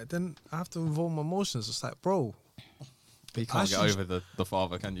think about it. Then I have to involve my emotions. It's like, bro. But you can't get over the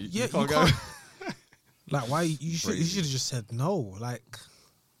father, can you? Yeah, you can't you go. can't. Like, why you should have just said no. Like,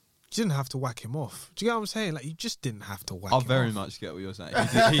 you didn't have to whack him off. Do you get what I'm saying? Like, you just didn't have to whack I him very off. much get what you're saying.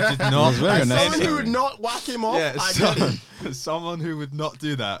 He did not. very As nice. someone who would not whack him off, Yeah, I get it. someone who would not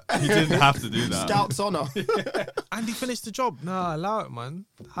do that. He didn't have to do that. Scout's honor. And he finished the job. Nah, allow it, man.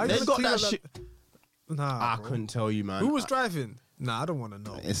 How you They gonna got clean that up shit. Nah, I bro. couldn't tell you, man. Who was driving? Nah, I don't want to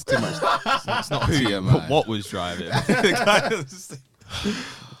know. It's too much. It's not who, Yeah, but man. what was driving.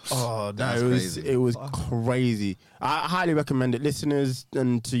 Oh, no, That's crazy. it was crazy. I highly recommend it, listeners,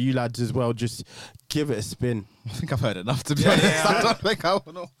 and to you lads as well. Just give it a spin. I think I've heard enough to be honest. yeah. I don't think I want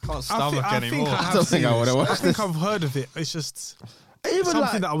to. Can't stomach I think anymore. I have don't think I seen wanna this. watch I think this. I've heard of it. It's just Even something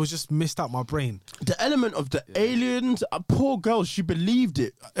like that I was just missed out my brain. the element of the aliens. A poor girl, she believed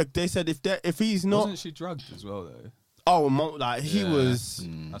it. They said if he's not, Wasn't she drugged as well, though? like he Yeah. was.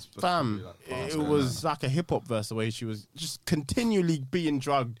 That's supposed to Fam, be, like, fast it going was like a hip hop verse the way she was just continually being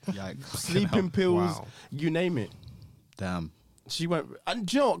drugged, Yikes. sleeping pills, Wow. you name it. Damn. She went, and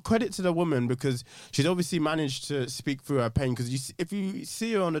do you know what? Credit to the woman because she's obviously managed to speak through her pain. Because if you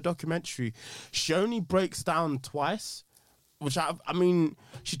see her on the documentary, she only breaks down twice, which I mean,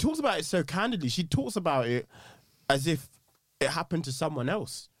 she talks about it so candidly. She talks about it as if it happened to someone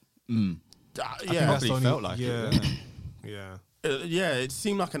else. Mm. Yeah, Probably felt like it, yeah. didn't it? Yeah. Yeah, it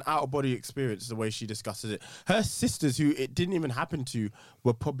seemed like an out of body experience the way she discusses it. Her sisters, who it didn't even happen to,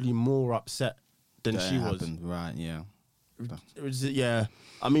 were probably more upset than That she was. happened. Right, yeah. It was, yeah,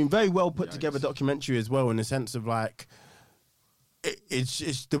 I mean, very well put together documentary as well, in the sense of like,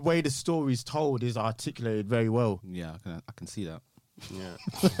 it's the way the story's told is articulated very well. Yeah, I can see that. Yeah,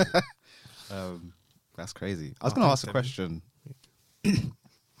 That's crazy. I was going to ask a question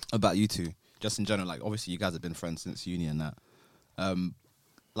about you two, just in general. Like, obviously, you guys have been friends since uni and that.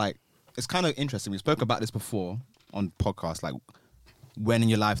 Like, it's kind of interesting. We spoke about this before on podcasts. Like, when in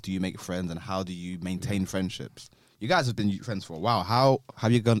your life do you make friends, and how do you maintain friendships? You guys have been friends for a while. How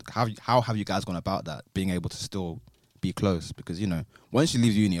have you guys gone about that? Being able to still be close, because once you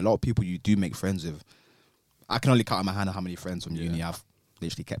leave uni, a lot of people you do make friends with. I can only count on my hand how many friends from uni I've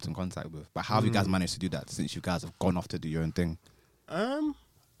literally kept in contact with. But how have you guys managed to do that since you guys have gone off to do your own thing?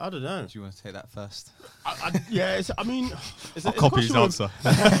 I don't know. Do you want to take that first? Yeah, it's a Copy his question answer.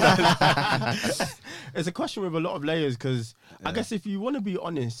 it's a question with a lot of layers because I guess if you want to be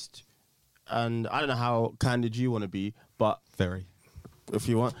honest, and I don't know how candid you want to be, but Very. if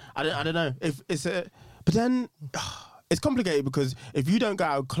you want, I don't know if it's but then it's complicated because if you don't go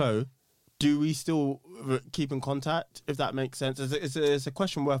out with Chloe, do we still keep in contact? If that makes sense, it's a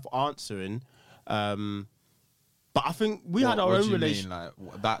question worth answering. But I think we had our What own do you relationship. mean,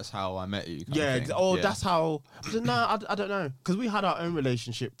 like, that's how I met you. kind of Yeah, thing? Yeah. that's how. No, I don't know, because we had our own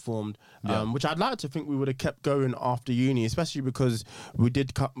relationship formed, which I'd like to think we would have kept going after uni, especially because we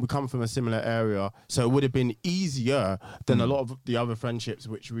come from a similar area, so it would have been easier than a lot of the other friendships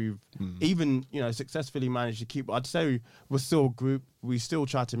which we've even successfully managed to keep. I'd say we're still a group. We still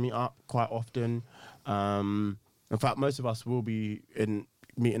try to meet up quite often. In fact, most of us will be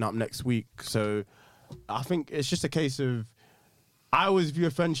meeting up next week, so. I think it's just a case of. I always view a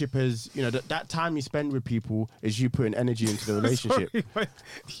friendship as, you know, that time you spend with people is you putting energy into the relationship. Sorry, man.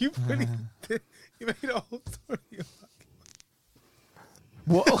 You made a whole story.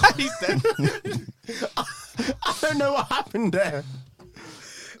 What he said? I don't know what happened there.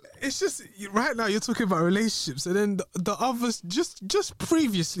 It's just right now you're talking about relationships, and then the others just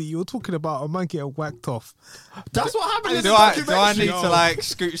previously you were talking about a man getting whacked off. That's what happened. In Do this I need documentary. to like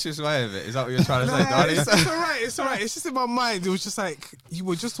scooch this way of it? Is that what you're trying to say? Do I need It's to- all right. It's all right. It's just in my mind. It was just like you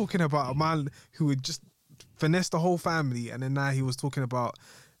were just talking about a man who would just finesse the whole family, and then now he was talking about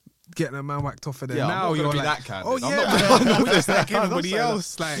getting a man whacked off, and then Yeah, I'm now not gonna you're be like, that candid. oh I'm yeah, not we're just like I'm not everybody saying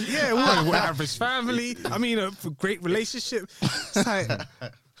else. Like, yeah, we're average family. I mean, a great relationship. It's like,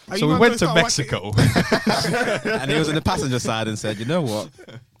 are So you we not went to gonna start Mexico. And he was in the passenger side and said, "You know what?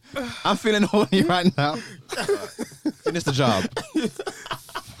 I'm feeling horny right now. Finish the job."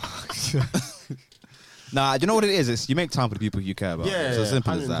 Nah, you know what it is? It's you make time for the people you care about. Yeah, it's as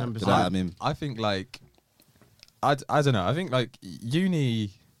simple as that. 110%. You know what I mean, I think like, I don't know. I think like uni,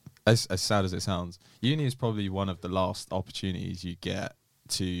 as sad as it sounds, uni is probably one of the last opportunities you get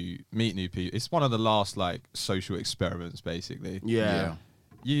to meet new people. It's one of the last like social experiments, basically. Yeah.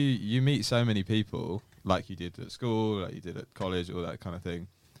 You meet so many people, like you did at school, like you did at college, all that kind of thing.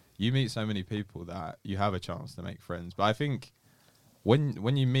 You meet so many people that you have a chance to make friends. But I think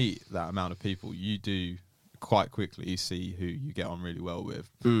when you meet that amount of people, you do quite quickly see who you get on really well with.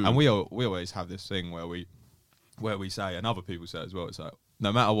 And we always have this thing where we say, and other people say as well, it's like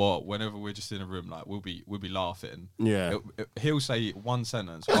no matter what, whenever we're just in a room, like we'll be laughing. Yeah. He'll say one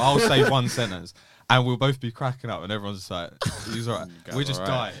sentence, or I'll say one sentence, and we'll both be cracking up, and everyone's just like, "He's all right." We're just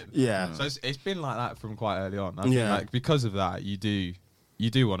dying. Yeah. So it's been like that from quite early on. I think, Yeah. like, because of that, you do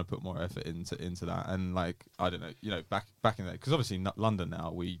want to put more effort into that, and like I don't know, you know, back in there, because obviously London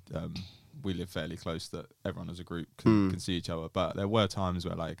now we live fairly close, that everyone as a group can see each other. But there were times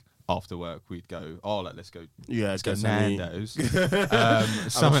where like after work we'd go, let's go, let's go get some meat. Nando's,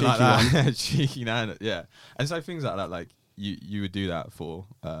 something like cheeky that, cheeky Nando's, yeah. And so things like that, like you would do that for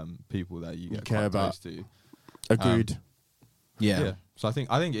people that you get care quite about. close to. Agreed. Yeah. So I think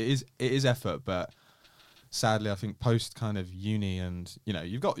it is effort, but sadly I think post kind of uni, and you know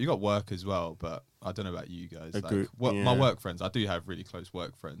you've got work as well, but I don't know about you guys. Agree. Like, my Yeah. work friends, I do have really close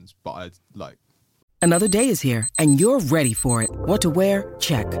work friends, but I like. Another day is here, and you're ready for it. What to wear?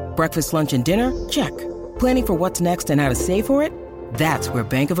 Check. Breakfast, lunch, and dinner? Check. Planning for what's next and how to save for it? That's where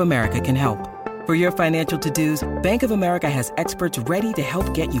Bank of America can help. For your financial to-dos, Bank of America has experts ready to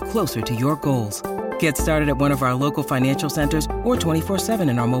help get you closer to your goals. Get started at one of our local financial centers or 24/7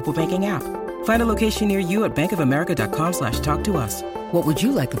 in our mobile banking app. Find a location near you at bankofamerica.com/talktous. What would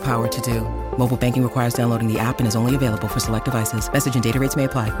you like the power to do? Mobile banking requires downloading the app and is only available for select devices. Message and data rates may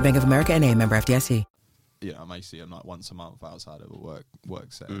apply. Bank of America NA, member FDIC. Yeah, I may see them like once a month outside of a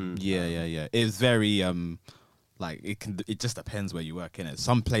work setting. Yeah. It's very like it just depends where you work in it.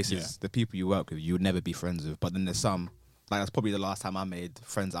 Some places, the people you work with, you would never be friends with. But then there's some, like that's probably the last time I made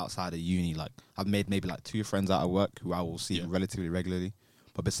friends outside of uni. Like I've made maybe like 2 friends out of work who I will see relatively regularly.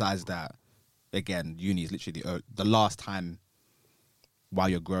 But besides that, again, uni is literally the last time while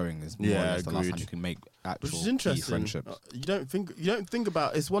you're growing is more or less the last time you can make actual Which is interesting. friendships. You don't think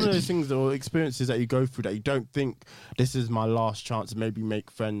about it's one of those things or experiences that you go through that you don't think this is my last chance to maybe make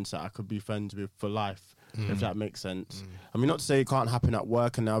friends that I could be friends with for life. If that makes sense. I mean, not to say it can't happen at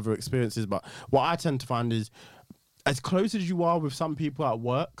work and other experiences, but what I tend to find is as close as you are with some people at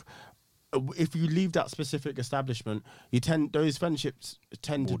work, if you leave that specific establishment, those friendships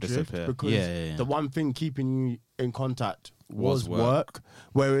tend to drift disappear. because the one thing keeping you in contact was work.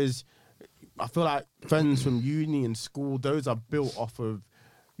 Whereas I feel like friends from uni and school, those are built off of,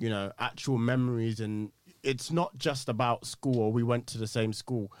 you know, actual memories, and it's not just about school or we went to the same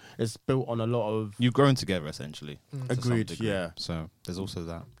school. It's built on a lot of... You've grown together, essentially. to some Agreed, degree. yeah. So there's also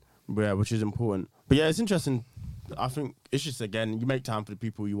that. Yeah, which is important. But yeah, it's interesting. I think it's just, again, you make time for the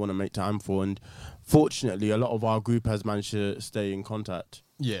people you want to make time for. And fortunately, a lot of our group has managed to stay in contact.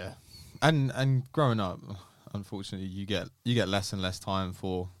 Yeah, and growing up, unfortunately, you get less and less time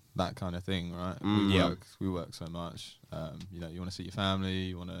for that kind of thing, right? We work so much. You know, you want to see your family.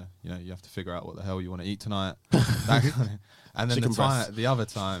 You want to, you have to figure out what the hell you want to eat tonight. That kind of, and then the other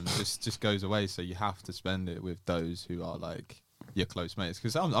time just goes away. So you have to spend it with those who are like your close mates.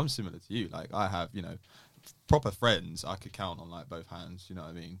 Because I'm similar to you. Like I have, proper friends I could count on like both hands. You know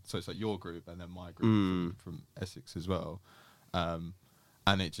what I mean? So it's like your group and then my group from Essex as well. And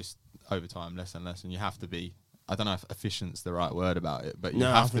it just over time less and less, and you have to be. I don't know if efficient's the right word about it, but you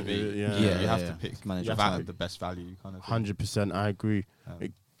have to be. You have to pick manage the best value kind of thing. 100%, I agree.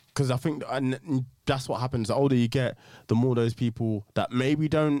 because I think and that's what happens. The older you get, the more those people that maybe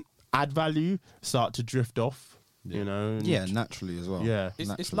don't add value start to drift off. You know, Yeah, naturally as well. Yeah,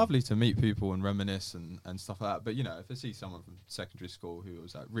 It's lovely to meet people and reminisce and stuff like that. But you know, if I see someone from secondary school who I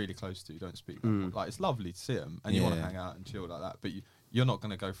was like really close to, don't speak, like it's lovely to see them, and you want to hang out and chill like that. But you're not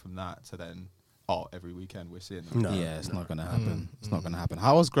going to go from that to then, every weekend we're seeing them. It's not going to happen. It's not going to happen.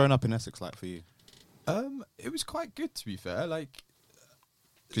 How was growing up in Essex like for you? It was quite good, to be fair. Like,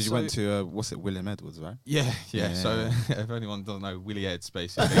 because you went to William Edwards, right? Yeah. So if anyone doesn't know, Willie Eds,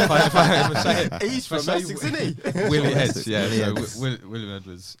 basically. if I say it, he's from Essex, isn't he? Willie Eds, yeah. Willie So William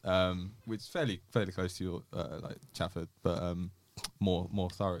Edwards, which is fairly close to your like Chafford, but more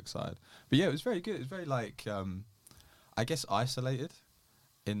Thurrock side. But yeah, it was very good. It was very like I guess isolated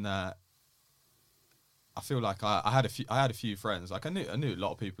in that. I feel like I had a few friends. Like I knew a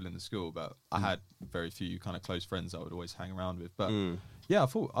lot of people in the school, but I had very few kind of close friends I would always hang around with. But yeah, I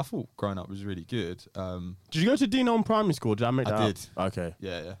thought growing up was really good. Did you go to Dean Primary School? Did I make that I did. up? Okay.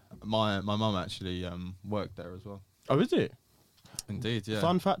 Yeah. My mum actually worked there as well. Oh, is it? Indeed, yeah.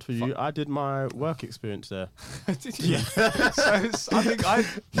 Fun fact for you, I did my work experience there. Did you? Yeah. So I think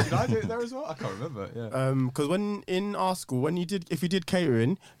did I do it there as well? I can't remember. Yeah. Because when in our school, if you did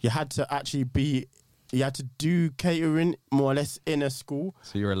catering, you had to actually do catering more or less in a school.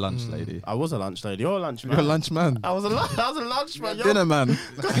 So you're a lunch lady. I was a lunch lady. You're a lunch man. You're a lunch man. I was a lunch man. Dinner man.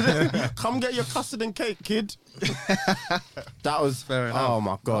 Come get your custard and cake, kid. That was fair enough. Oh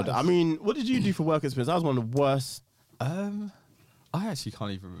my god. Nice. I mean, what did you do for work experience? That was one of the worst. I actually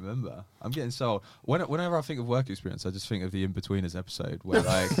can't even remember. I'm getting so old. Whenever I think of work experience, I just think of the In-Betweeners episode where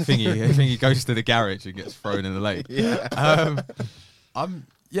like thingy goes to the garage and gets thrown in the lake. Yeah.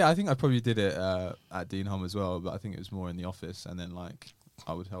 I think I probably did it at Dean Hom as well, but I think it was more in the office, and then like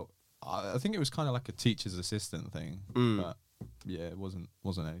I would help. I think it was kind of like a teacher's assistant thing, but yeah, it wasn't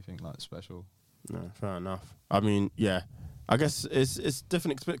anything like special. No, fair enough. I mean, yeah, I guess it's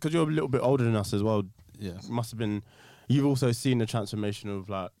different experience because you're a little bit older than us as well. Yeah, it must have been. You've also seen the transformation of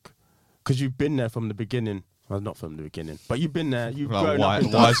like, because you've been there from the beginning. Well, not from the beginning, but you've been there. You've grown up.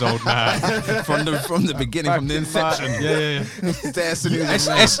 Wise old man from the beginning, from the inception.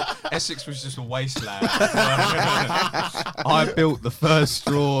 Essex was just a wasteland. I built the first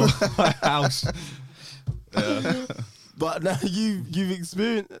straw house. But now you've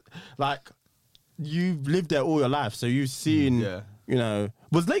experienced, like, you've lived there all your life, so you've seen. You know,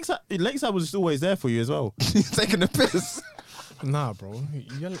 was Lakeside was always there for you as well? He's taking the piss. Nah, bro.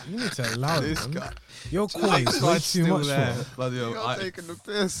 You need to allow this it, guy. You're quite way too much there. for it. You're taking the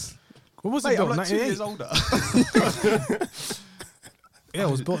piss. What was Mate, it built? I'm like 2 98? years older. Yeah,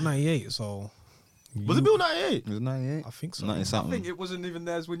 it was built 98, so... Was it built 98? It was 98. I think so. 90 I something. think it wasn't even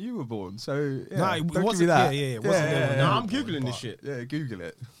theirs when you were born, so yeah. Nah, it don't wasn't. give me that. Yeah, it wasn't there when No, you I'm were born, googling this but- shit. Yeah, Google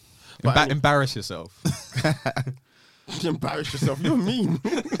it. But Embarrass yourself. You embarrass yourself. You're mean.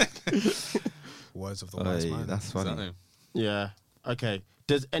 Words of the wise man. That's funny. Exactly. Yeah. Okay.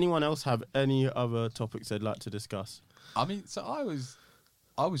 Does anyone else have any other topics they'd like to discuss? I mean, so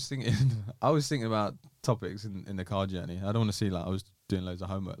I was thinking about topics in the car journey. I don't want to see like I was doing loads of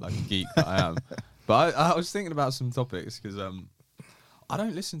homework like a geek that I am, but I was thinking about some topics because I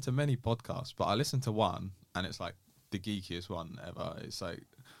don't listen to many podcasts, but I listened to one and it's like the geekiest one ever. It's like,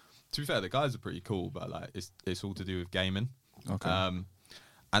 to be fair, the guys are pretty cool, but like it's all to do with gaming. Okay.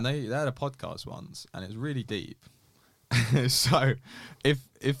 And they had a podcast once, and it's really deep. So if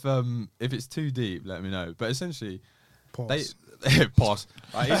it's too deep, let me know. But essentially, Pause. pause.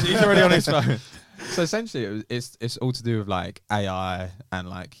 Right, he's already on his phone. So essentially, it's all to do with like AI and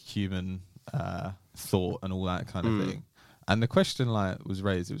like human thought and all that kind of thing. And the question like was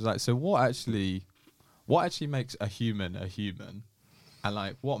raised. It was like, so what actually makes a human, and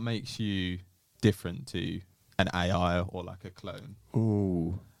like what makes you different to an AI or like a clone?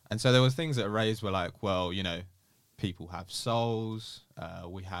 Ooh. And so there were things that were raised were like, well, you know, people have souls,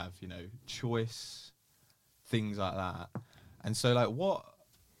 we have, you know, choice, things like that. And so like what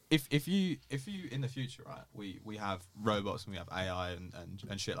if you in the future, right, we have robots and we have AI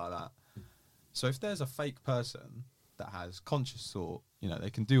and shit like that. So if there's a fake person that has conscious thought, you know, they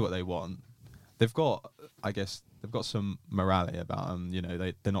can do what they want. They've got some morality about them, you know,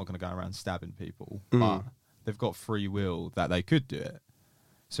 they're not going to go around stabbing people, but they've got free will that they could do it.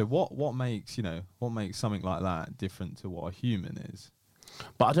 So what makes something like that different to what a human is?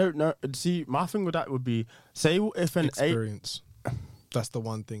 But I don't know. See, my thing with that would be, say if an experience. That's the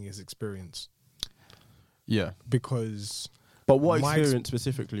one thing, is experience. Yeah. Because... But what experience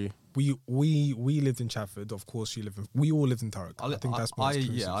specifically? we lived in Chafford. Of course, we all lived in Thurrock. I think that's most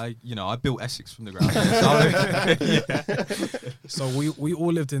exclusive. I built Essex from the ground. So we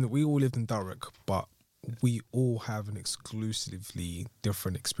all lived in Thurrock, but we all have an exclusively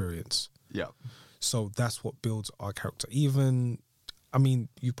different experience. Yeah. So that's what builds our character. Even, I mean,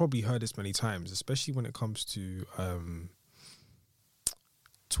 you've probably heard this many times, especially when it comes to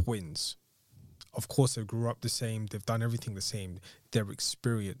twins. Of course, they grew up the same. They've done everything the same. Their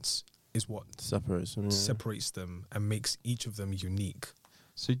experience is what separates them and makes each of them unique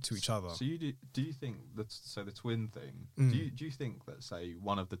to each other. So do you think that? So the twin thing. Do you think that, say,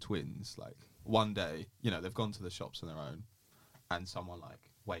 one of the twins, like one day, they've gone to the shops on their own, and someone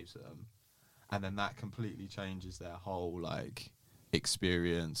like waves at them, and then that completely changes their whole like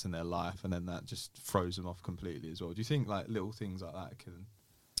experience and their life, and then that just throws them off completely as well? Do you think like little things like that can?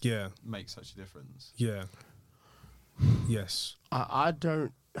 Yeah, make such a difference. Yeah. Yes. I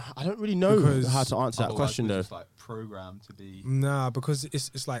don't really know how to answer that question though. It's like programmed to be. Nah, because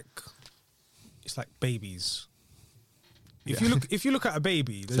it's like babies. If you look at a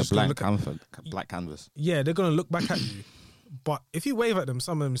baby, they're it's a blank canvas. Yeah, they're gonna look back at you. But if you wave at them,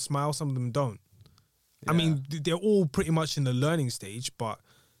 some of them smile, some of them don't. Yeah. I mean, they're all pretty much in the learning stage,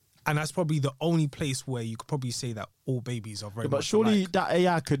 and that's probably the only place where you could probably say that all babies are very much But surely alike. that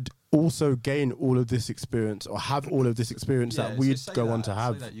AI could also gain all of this experience or have all of this experience that we'd go on to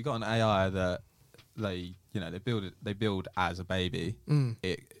have. You got an AI that they build as a baby. So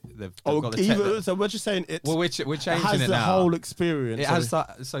we're just saying it's. Well, we're changing it has it the now. whole experience. It has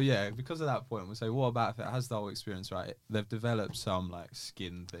that. So yeah, because of that point, we'll say, what about if it has the whole experience? Right, they've developed some like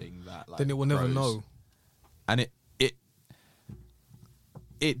skin thing that like then it will never know, and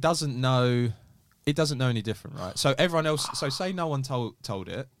it doesn't know. It doesn't know any different, right? So everyone else. So say no one told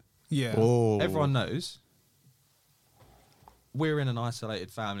it. Yeah. Oh. Everyone knows. We're in an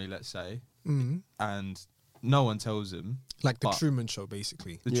isolated family, let's say, and no one tells them. Like the Truman Show,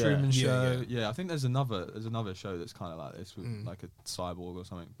 basically. The Truman Show. Yeah, I think there's another show that's kind of like this with like a cyborg or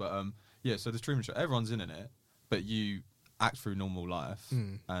something. But so the Truman Show. Everyone's in it, but you act through normal life,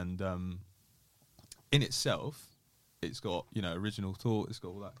 and in itself, it's got original thought. It's got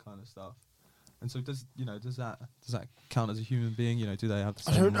all that kind of stuff. And so does that count as a human being? Do they have the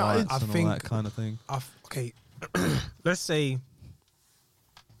same rights and all that kind of thing? Okay, let's change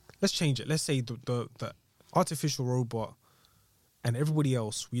it. Let's say the artificial robot and everybody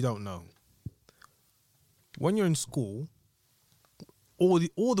else we don't know. When you're in school, all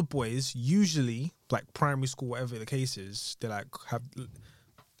the boys usually like primary school, whatever the case is, they like have.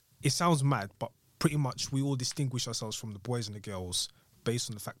 It sounds mad, but pretty much we all distinguish ourselves from the boys and the girls based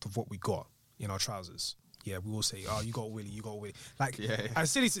on the fact of what we got in our trousers. Yeah, we all say, "Oh, you got Willie, you got Willie." Like, as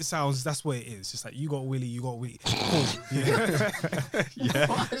silly as it sounds, that's what it is. It's like you got Willie, you got Willie. Cool. Yeah. Yeah.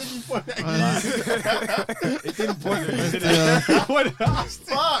 Why did you point at you? It didn't point at me.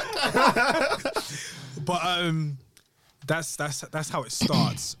 Fuck. But that's how it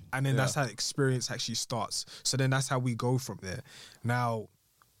starts, and then that's how the experience actually starts. So then that's how we go from there. Now,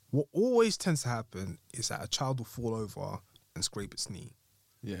 what always tends to happen is that a child will fall over and scrape its knee.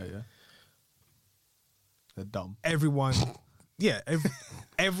 Yeah. They're dumb. Everyone,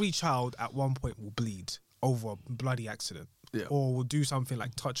 every child at one point will bleed over a bloody accident, or will do something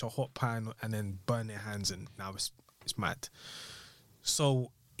like touch a hot pan and then burn their hands, and now it's mad.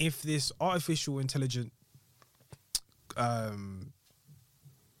 So if this artificial intelligent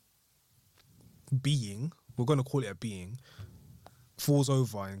being, we're going to call it a being, falls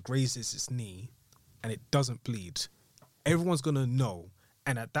over and grazes its knee, and it doesn't bleed, everyone's going to know.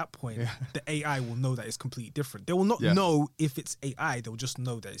 And at that point, the AI will know that it's completely different. They will not know if it's AI. They'll just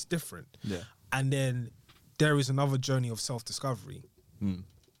know that it's different. Yeah. And then there is another journey of self-discovery.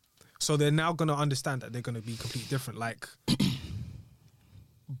 So they're now going to understand that they're going to be completely different. Like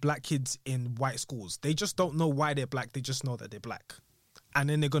black kids in white schools, they just don't know why they're black. They just know that they're black. And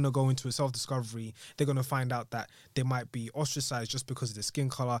then they're going to go into a self-discovery. They're going to find out that they might be ostracized just because of their skin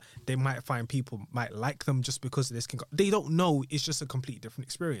color. They might find people might like them just because of their skin color. They don't know. It's just a completely different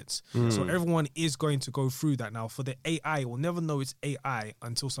experience. So everyone is going to go through that. Now, for the AI, it will never know it's AI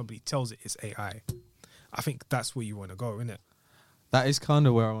until somebody tells it it's AI. I think that's where you want to go, isn't it? That is kind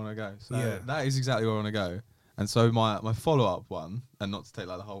of where I want to go. So that is exactly where I want to go. And so my follow-up one, and not to take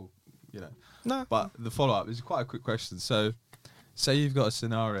like the whole, but the follow-up is quite a quick question. So, say you've got a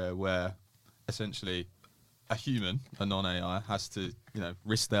scenario where essentially a human, a non-AI, has to,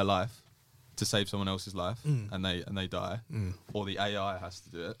 risk their life to save someone else's life, and they die, or the AI has to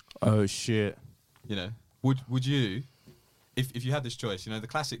do it. Oh shit! Would you, if you had this choice, the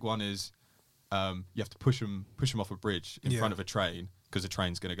classic one is, you have to push them off a bridge in front of a train because the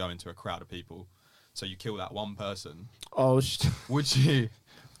train's going to go into a crowd of people. So you kill that one person. Oh, would you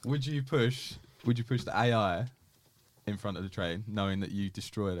push the AI in front of the train, knowing that you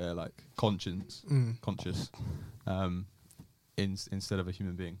destroy their like conscious, instead of a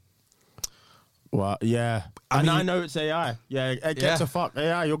human being? Well, yeah. I know it's AI. Yeah, get to fuck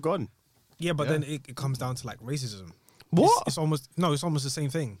AI, you're gone. Yeah, but then it comes down to like racism. What? It's almost the same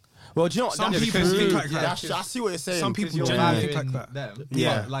thing. Well, do you know what? Some people think like I that. see what you're saying. Some people you're genuinely think valuing like that. them.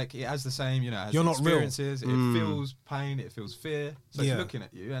 Yeah. But, like it has the same, it has You're not real. experiences. It feels pain. It feels fear. So it's looking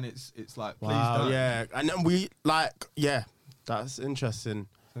at you, and it's like, please don't. Yeah, and then that's interesting.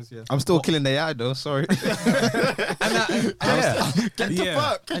 I'm still killing the AI though. Sorry. Get the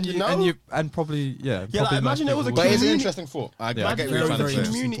fuck. And probably like, imagine it was a but it's an interesting thought. I get what you're trying to say.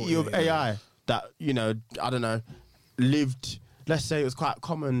 Community of AI that I don't know lived. Let's say it was quite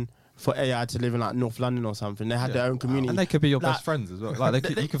common for AI to live in like North London or something. They had their own community, and they could be your best friends as well. Like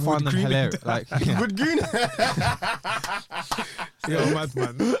you could find them hilarious. Like Wood Green,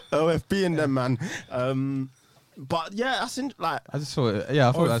 madman. OFB and them, man. But yeah, that's like I just thought.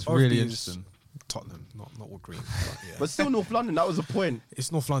 I thought that's really interesting. Tottenham, not Wood Green, but still North London. That was the point.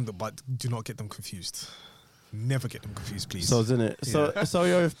 It's North London, but do not get them confused. Never get them confused, please. So isn't it? So sorry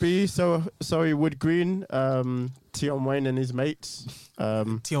OFB. Sorry Wood Green. Tion Wayne and his mates.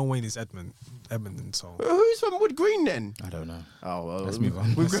 Tion Wayne is Edmonton. So who's from Wood Green then? I don't know. Oh well, let's move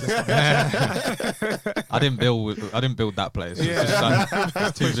on. I didn't build that place.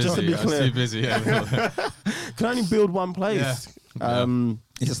 It's too busy. I was too busy. Can only build one place. It's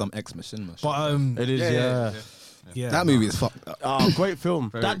just some X machine. But it is. Yeah, that movie is fucked up. Oh, great film.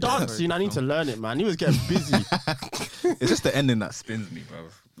 That dance scene, I need to learn it, man. He was getting busy. It's just the ending that spins me, bro.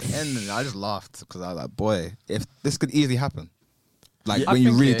 The ending, I just laughed because I was like, boy, if this could easily happen. Like when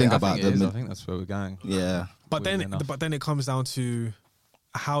you really think about it. them. I think that's where we're going. Yeah. But then it comes down to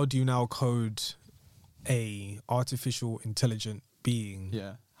how do you now code a artificial intelligent being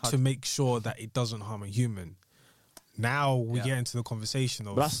to make sure that it doesn't harm a human? Now we get into the conversation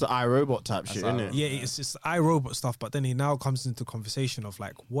of... That's the iRobot type shit, isn't it? Yeah, it's just iRobot stuff, but then it now comes into the conversation of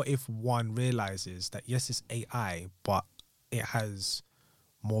like, what if one realizes that yes, it's AI, but it has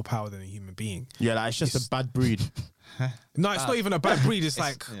more power than a human being? Yeah, like, it's just a bad breed. No, it's not even a bad breed. It's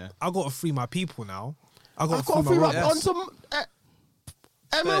like, I got to free my people now. I got to free my on some...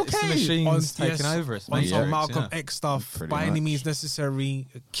 MLK. It's the machines taking over. It's on some Malcolm X stuff. Pretty by any much. means necessary,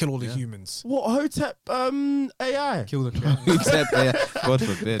 kill all the humans. What, Hotep AI? Kill the crowd. Except, God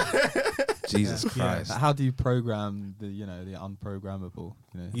forbid. Jesus Christ. How do you program the the unprogrammable?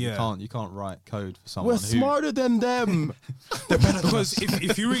 You can't write code for someone. We're smarter than them. Because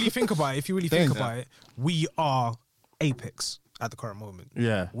if you really think about it, we are apex at the current moment.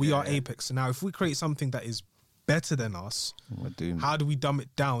 Yeah. We are apex. So now if we create something that is better than us, how do we dumb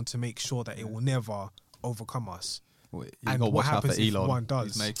it down to make sure that it will never overcome us? And what happens if one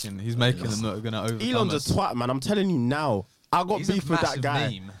does? He's making them not going to overcome Elon's us. a twat, man. I'm telling you now. I got beef with that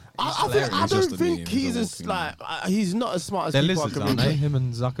guy. I don't think he's as he's not as smart as they're people lizards, are aren't they? Him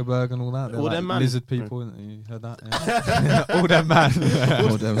and Zuckerberg and all that. They're all like them man. Lizard people. You heard that? All them man.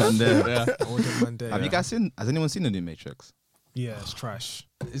 All them man there. All them man there. Have you guys seen? Has anyone seen the new Matrix? Yeah, it's trash.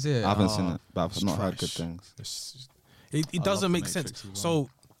 Is it? I haven't seen it, but I've not heard trash. good things. It doesn't make sense. So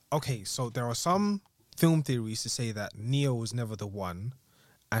there are some film theories to say that Neo was never the one,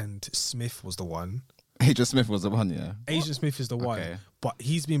 and Smith was the one. Agent Smith was the one, yeah. Agent Smith is the one, but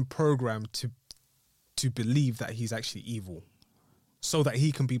he's been programmed to believe that he's actually evil, so that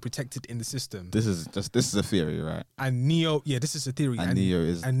he can be protected in the system. This is a theory, right? And Neo, this is a theory. And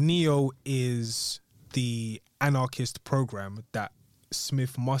Neo is the anarchist program that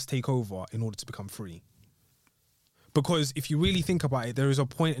Smith must take over in order to become free. Because if you really think about it, there is a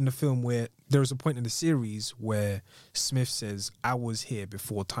point in the series where Smith says, "I was here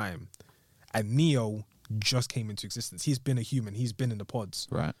before time," and Neo just came into existence. He's been a human. He's been in the pods.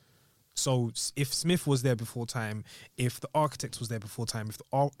 Right. So if Smith was there before time, if the Architect was there before time, if the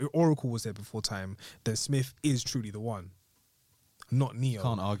Oracle was there before time, then Smith is truly the one, not Neo.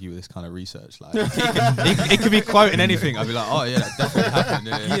 Can't argue with this kind of research. Like it could be quoting anything. I'd be like, oh yeah, that definitely happened.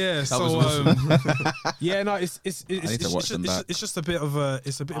 Yeah, that was awesome. No, it's just a bit of a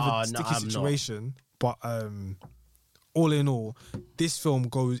sticky situation. But all in all, this film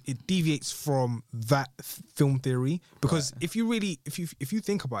deviates from that film theory, because if you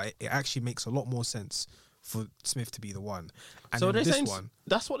think about it, it actually makes a lot more sense for Smith to be the one. And so they're saying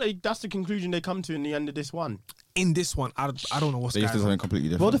that's the conclusion they come to in the end of this one. In this one, I don't know what's going on. Something completely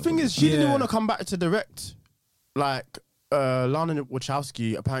different. Well, the thing is, she didn't want to come back to direct. Like Lana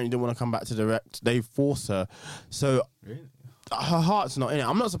Wachowski apparently didn't want to come back to direct. They forced her. So her heart's not in it.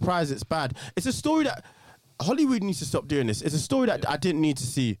 I'm not surprised it's bad. It's a story that Hollywood needs to stop doing this. It's a story that I didn't need to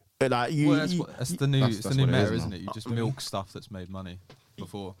see. Like that's the new That's meta, what it is, isn't man. it? You just milk stuff that's made money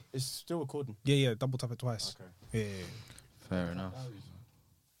before. It's still recording. Yeah, double tap it twice. Okay. Yeah. Fair enough.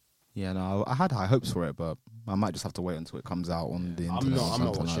 Yeah, no, I had high hopes for it, but I might just have to wait until it comes out on the internet. I'm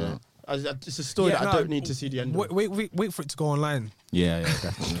not watching it. It's a story that I don't need to see the end of. Wait for it to go online. Yeah,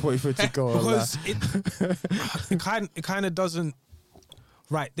 definitely. Wait for it to go online. Because it kind of doesn't.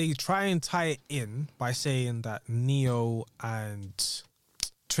 Right, they try and tie it in by saying that Neo and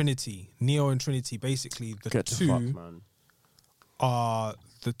Trinity, basically the two are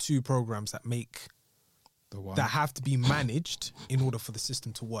the two programs that make that have to be managed in order for the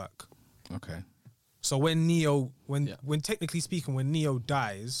system to work. Okay. So when Neo, when technically speaking, when Neo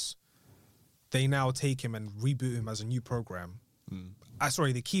dies, they now take him and reboot him as a new program.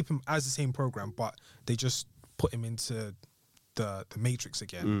 Sorry, they keep him as the same program, but they just put him into the Matrix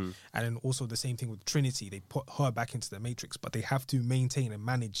again. And then also the same thing with Trinity. They put her back into the Matrix, but they have to maintain and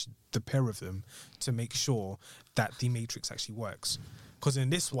manage the pair of them to make sure that the Matrix actually works. Because in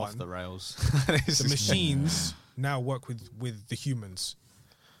this one, Off the rails. the machines now work with the humans.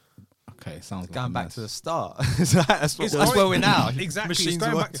 Okay, sounds like Going a back mess. to the start. that's where we're now. Exactly, Machines it's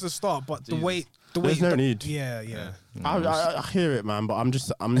going work. back to the start, but the Jesus. way There's no need. Yeah. I hear it, man, but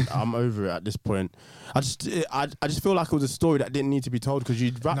I'm over it at this point. I just feel like it was a story that didn't need to be told because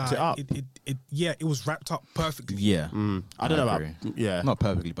you wrapped it up. It was wrapped up perfectly. Yeah. I don't know agree. about Not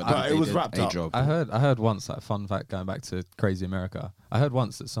perfectly, but But they it was did wrapped a up. job. I heard once, like, fun fact, going back to Crazy America. I heard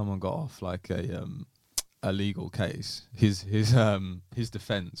once that someone got off like a legal case. His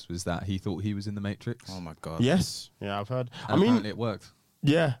defense was that he thought he was in the Matrix. Oh my god. Yes. Yeah, I've heard. And apparently it worked.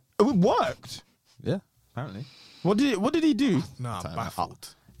 Yeah, it worked. Yeah, apparently. What did he do? Nah,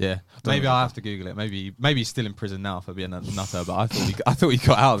 baffled. Yeah, maybe I'll have to Google it. Maybe he's still in prison now for being a nutter. But I thought he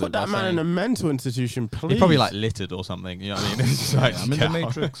got out of it. Put that man in a mental institution, please. He probably like littered or something. You know what I mean? It's just like, I'm in the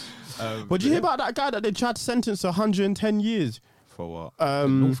Matrix. What did you hear about that guy that they tried to sentence to 110 years? For what?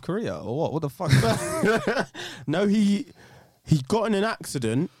 North Korea or what? What the fuck? No, he got in an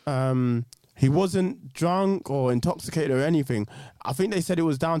accident. He wasn't drunk or intoxicated or anything. I think they said it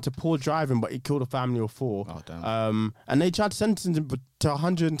was down to poor driving, but he killed a family of 4. Oh, damn. And they tried to sentence him to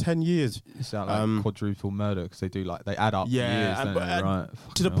 110 years. It's like quadruple murder because they add up years, don't they? Right.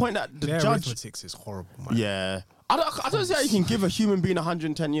 To the point that the Their judge... arithmetic is horrible, man. Yeah. I don't see how you can give a human being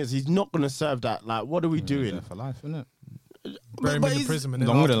 110 years. He's not going to serve that. Like, what are we doing? For life, isn't it? Bury him in the he's- prison and then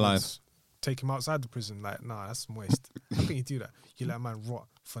Longer than afterwards take him outside the prison. Like, nah, that's some waste. How can you do that? You let a man rot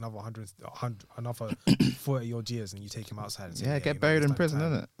for another 40 odd years and you take him outside and say, Yeah, you get know, buried it's in like prison,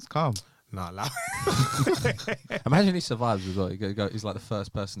 time. isn't it? It's calm. Nah, allow. Imagine he survives as well. He's like the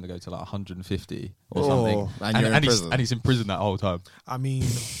first person to go to like 150 or Oh, something, and you're in prison. and he's in prison that whole time. I mean,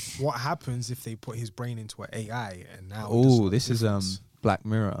 what happens if they put his brain into an AI and now? Oh, this is Black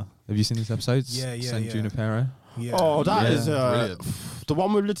Mirror. Have you seen this episode? Yeah. San Junipero. Yeah. Oh, that is brilliant. the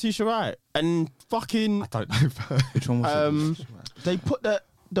one with Letitia Wright and fucking. I don't know. Which one was it? They put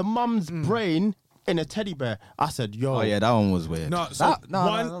the mum's brain in a teddy bear. I said, "Yo, Oh yeah, that one was weird. No, so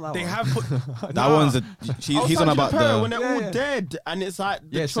that they one. have put That one's he's on about when the they're all dead, and it's like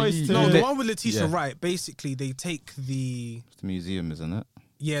the Yeah, so choice you- to. no, Yeah. the one with Letitia Yeah. Wright. Basically, they take the museum, isn't it?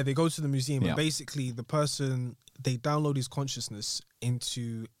 they go to the museum Yeah. and basically the person they download his consciousness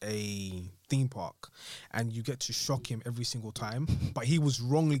into a theme park, and you get to shock him every single time. But he was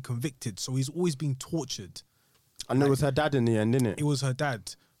wrongly convicted, so he's always been tortured. And it was her dad in the end, didn't it? It was her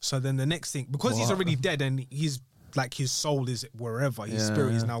dad. So then the next thing, because he's already dead and he's like his soul is wherever, his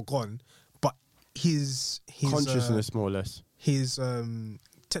spirit is now gone, but his Consciousness, more or less. his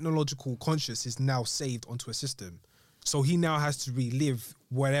technological conscious is now saved onto a system. So he now has to relive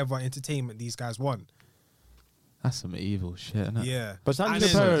whatever entertainment these guys want. That's some evil shit, isn't it? Yeah. But San and then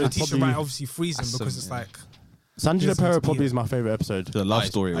Junipero is Letitia probably- Wright obviously frees him That's because some- it's yeah. like San Yes, Junipero it's probably brilliant. is my favorite episode. The love Nice,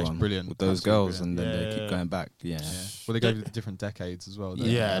 story that's one brilliant. with those Absolutely girls, and then they Yeah. keep going back. Yeah. Well, they go to different decades as well. don't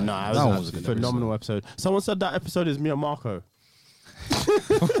they? Yeah, no, that that one was was a a good phenomenal episode. Someone said that episode is Mia Marco.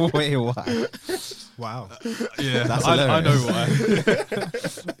 Wait, why? wow. Yeah, That's I know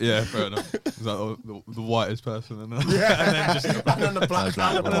hilarious. why. Yeah, fair enough. Is that the whitest person? And Yeah, and then the black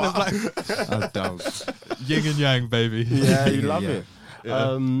guy. That's dumb. yin and yang, baby. Yeah, you love Yeah. it.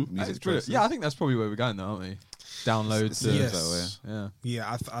 Yeah. Music That's brilliant. choices. Yeah, I think that's probably where we're going now, aren't we? Downloads. Yes. Yeah.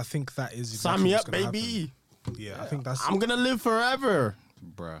 Yeah, I think that is Sign exactly me what's up, gonna baby. happen. Yeah, I think that's I'm gonna live forever.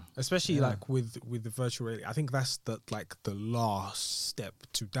 Bruh. especially like with the virtual reality. I think that's the last step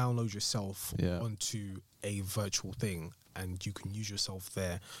to download yourself Yeah. onto a virtual thing, and you can use yourself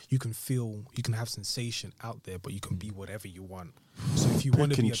there. You can feel, you can have sensation out there, but you can be whatever you want. So if you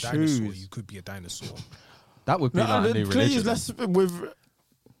want to be a dinosaur, you could be a dinosaur. That would be like a new religion. Please, let's with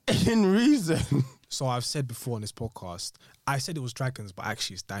in reason. So I've said before on this podcast, I said it was dragons, but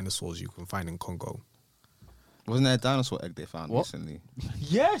actually it's dinosaurs you can find in Congo. Wasn't there a dinosaur egg they found recently?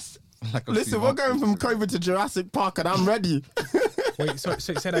 Yes. Like Listen, we're going from COVID to Jurassic Park, and I'm ready. Wait, so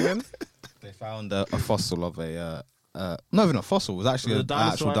say that again? They found a fossil of a not even a fossil. It was actually an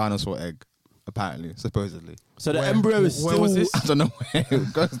actual dinosaur egg. Apparently, supposedly. So the embryo is where still. was this? I don't know where.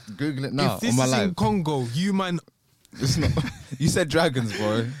 Go Google it now. If this on my is life. in Congo, you man. It's not. You said dragons,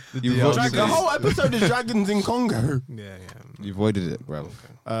 bro. You DRC. avoided The it. whole episode is dragons in Congo. Yeah. You avoided it, bro.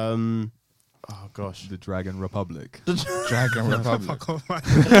 Oh gosh. The Dragon Republic. Dragon Republic.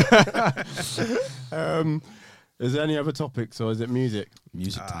 Is there any other topics, or is it music?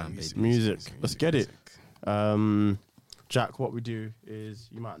 Music time, baby. Music. Let's get it. Jack, what we do is,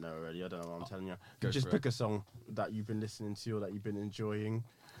 you might know already, I don't know what I'm telling you. Just pick a song that you've been listening to or that you've been enjoying.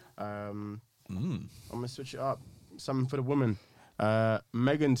 I'm going to switch it up. Something for the woman.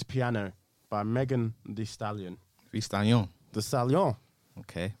 Megan's Piano by Megan Thee Stallion. Thee Stallion. The Stallion.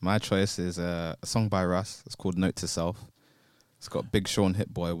 Okay, my choice is a song by Russ. It's called Note to Self. It's got Big Sean,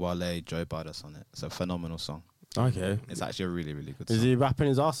 Hit Boy, Wale, Joe Budden on it. It's a phenomenal song. Okay. It's actually a really, really good song. Is he rapping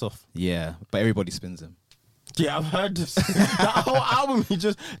his ass off? Yeah, but everybody spins him. Yeah, I've heard this. That whole album, he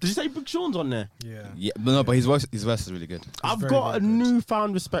just... Did you say Big Sean's on there? Yeah, but his verse is really good. I've got a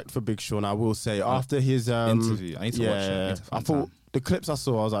newfound respect for Big Sean, I will say. After his interview, I need to watch it. I thought the clips I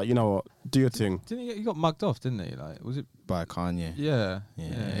saw, I was like, you know what, do your thing. Didn't he got mugged off? Didn't he? Like, was it by Kanye? Yeah.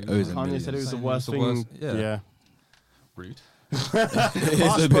 It owes him Kanye millions. said it was the Saying worst it was the thing. worst- Yeah. rude?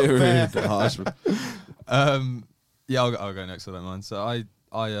 It's a bit rude. Harsh. Yeah, I'll go next. I don't mind. So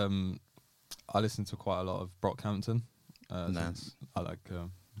I listen to quite a lot of Brockhampton. Nice. I like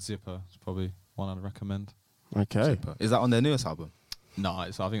Zipper. It's probably one I'd recommend. Okay. Is that on their newest album? No,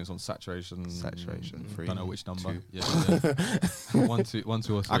 I think it's on Saturation. Saturation 3. Don't know which number. 2. Yeah. 1, 2, or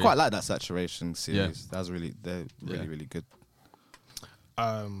 3. I quite like that Saturation series. Yeah. That was really good.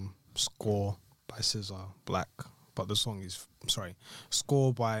 Score by SZA, Black. But the song is,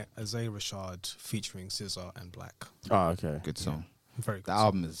 Score by Isaiah Rashad featuring SZA and Black. Oh, okay. Good song. Very good. The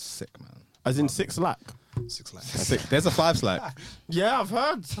album is sick, man. As in 6 lakh? 6 lakhs. Sick. There's a 5 slack. Yeah, I've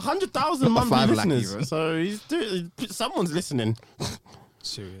heard 100,000 Not a monthly 5 lakh listeners. even. So someone's listening.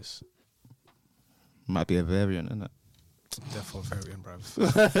 Serious. Might be a variant, isn't it? Therefore, variant,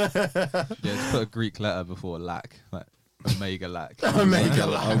 bruv. Yeah, just put a Greek letter before lac, like Omega lac.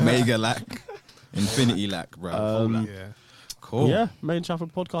 Omega lack. Infinity lack, bro. Yeah. Cool. Yeah, Main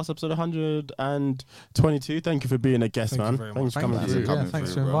Trafford Podcast, episode 122. Thank you for being a guest, Thank you man. very Thanks much. for coming Thanks through. for coming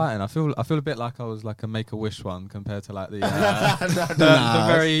Thanks through, for bro. inviting. I feel a bit like I was like a Make-A-Wish one compared to like the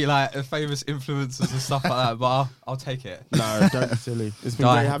very like famous influencers and stuff like that. But I'll take it. No, don't be silly. It's been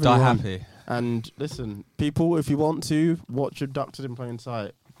great having you on. happy. And listen, people, if you want to, watch Abducted in Plain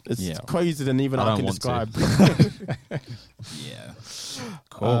Sight. It's crazier than even I can describe. Yeah.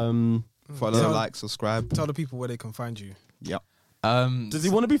 Cool. Follow, like, subscribe. Tell the people where they can find you. Yep. Does he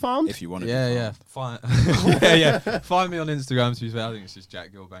want to be found? If you want to. Yeah. Fine. Find me on Instagram. To be fair, I think it's just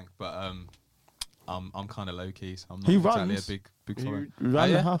Jack Gilbank. But I'm kind of low key, so I'm not He exactly runs. a big You follower.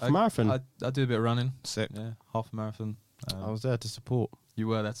 ran the half marathon. I do a bit of running. Sick. Yeah, half a marathon. I was there to support. You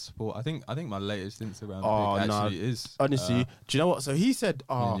were there to support. I think my latest Instagram Oh, pic no. actually is. Honestly, do you know what? So he said,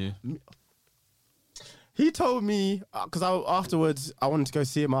 he told me, because afterwards I wanted to go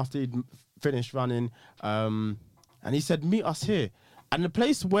see him after he'd finished running, and he said, meet us here. And the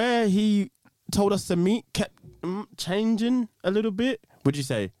place where he told us to meet kept changing a little bit. Would you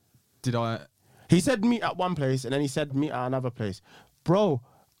say? Did I? He said meet at one place, and then he said meet at another place. Bro,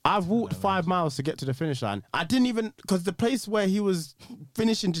 I've walked 5 miles to get to the finish line. I didn't even, because the place where he was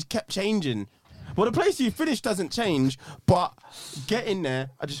finishing just kept changing. Well, the place you finish doesn't change, but getting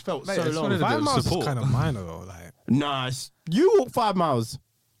there, I just felt so it's long. one of the 5 bit of miles support. is kind of minor though. Like, Nice. You walk 5 miles.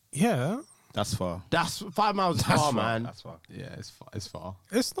 yeah, That's far. That's 5 miles is far, man. That's far. Yeah, it's far.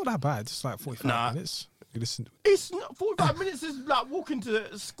 it's not that bad. It's like 45 Nah. minutes. You listen, It's not 45 minutes is like walking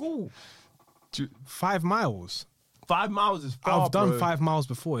to school. 5 miles. 5 miles is far. I've done bro. 5 miles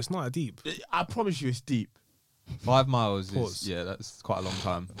before. It's not that deep. I promise you, it's deep. 5 miles Pause. is that's quite a long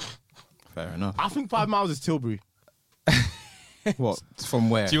time. Fair enough. I think 5 miles is Tilbury. What? From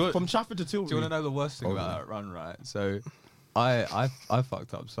where? Do you From Trafford to Tilbury. Do you want to know the worst thing about that run, right? So, I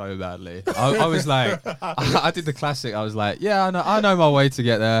fucked up so badly. I was like, I did the classic. I was like, yeah, I know my way to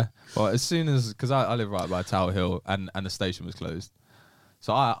get there. But as soon as, because I live right by Tower Hill, and the station was closed,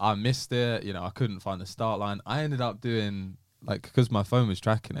 So I missed it. You know, I couldn't find the start line. I ended up doing, like, because my phone was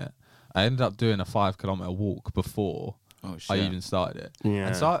tracking it, I ended up doing a 5 kilometer walk before I even started it.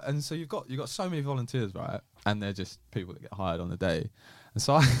 Yeah. And so you've got so many volunteers, right? And they're just people that get hired on the day. And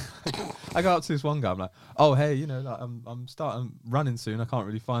so I go up to this one guy. I'm like, oh, hey, you know, like, I'm starting running soon. I can't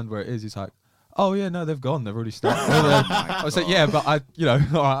really find where it is. He's like, oh yeah, no, they've gone. They've already started. I was like, yeah, but all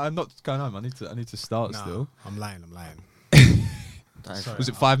right, I'm not going home. I need to start still. I'm lying. Was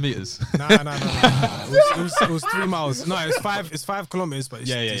it 5 meters? No. It was 3 miles. No, it's 5 kilometers, but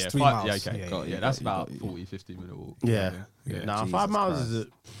it's 3 miles. Yeah, okay, yeah, that's about 40, 50 minute walk. Yeah. Yeah. 5 miles is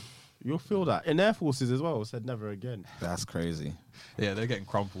you'll feel that. In Air Forces as well, said never again. That's crazy. Yeah, they're getting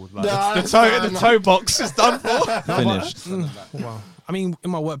crumpled. Like, the toe box is done for. Finished. Wow. I mean, in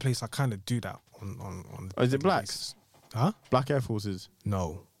my workplace, I kind of do that on is it black? basis. Huh? Black Air Forces?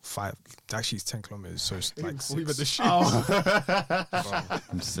 No. 5. Actually, it's 10 kilometers, so it's like 6. Even the shoes.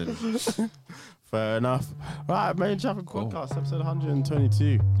 I'm silly. Fair enough. Right, Main Traffic Podcast, episode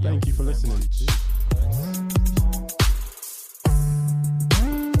 122. Thank you for listening.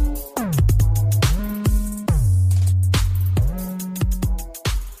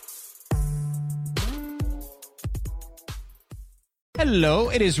 Hello,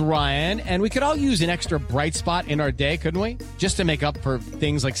 it is Ryan, and we could all use an extra bright spot in our day, couldn't we? Just to make up for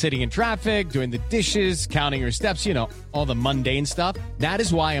things like sitting in traffic, doing the dishes, counting your steps, you know, all the mundane stuff. That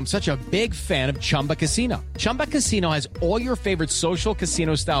is why I'm such a big fan of Chumba Casino. Chumba Casino has all your favorite social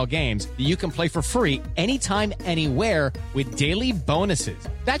casino-style games that you can play for free anytime, anywhere with daily bonuses.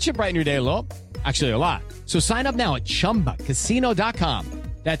 That should brighten your day a little. Actually, a lot. So sign up now at ChumbaCasino.com.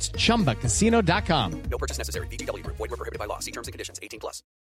 That's ChumbaCasino.com. No purchase necessary. VGW Group. Void where prohibited by law. See terms and conditions. 18+.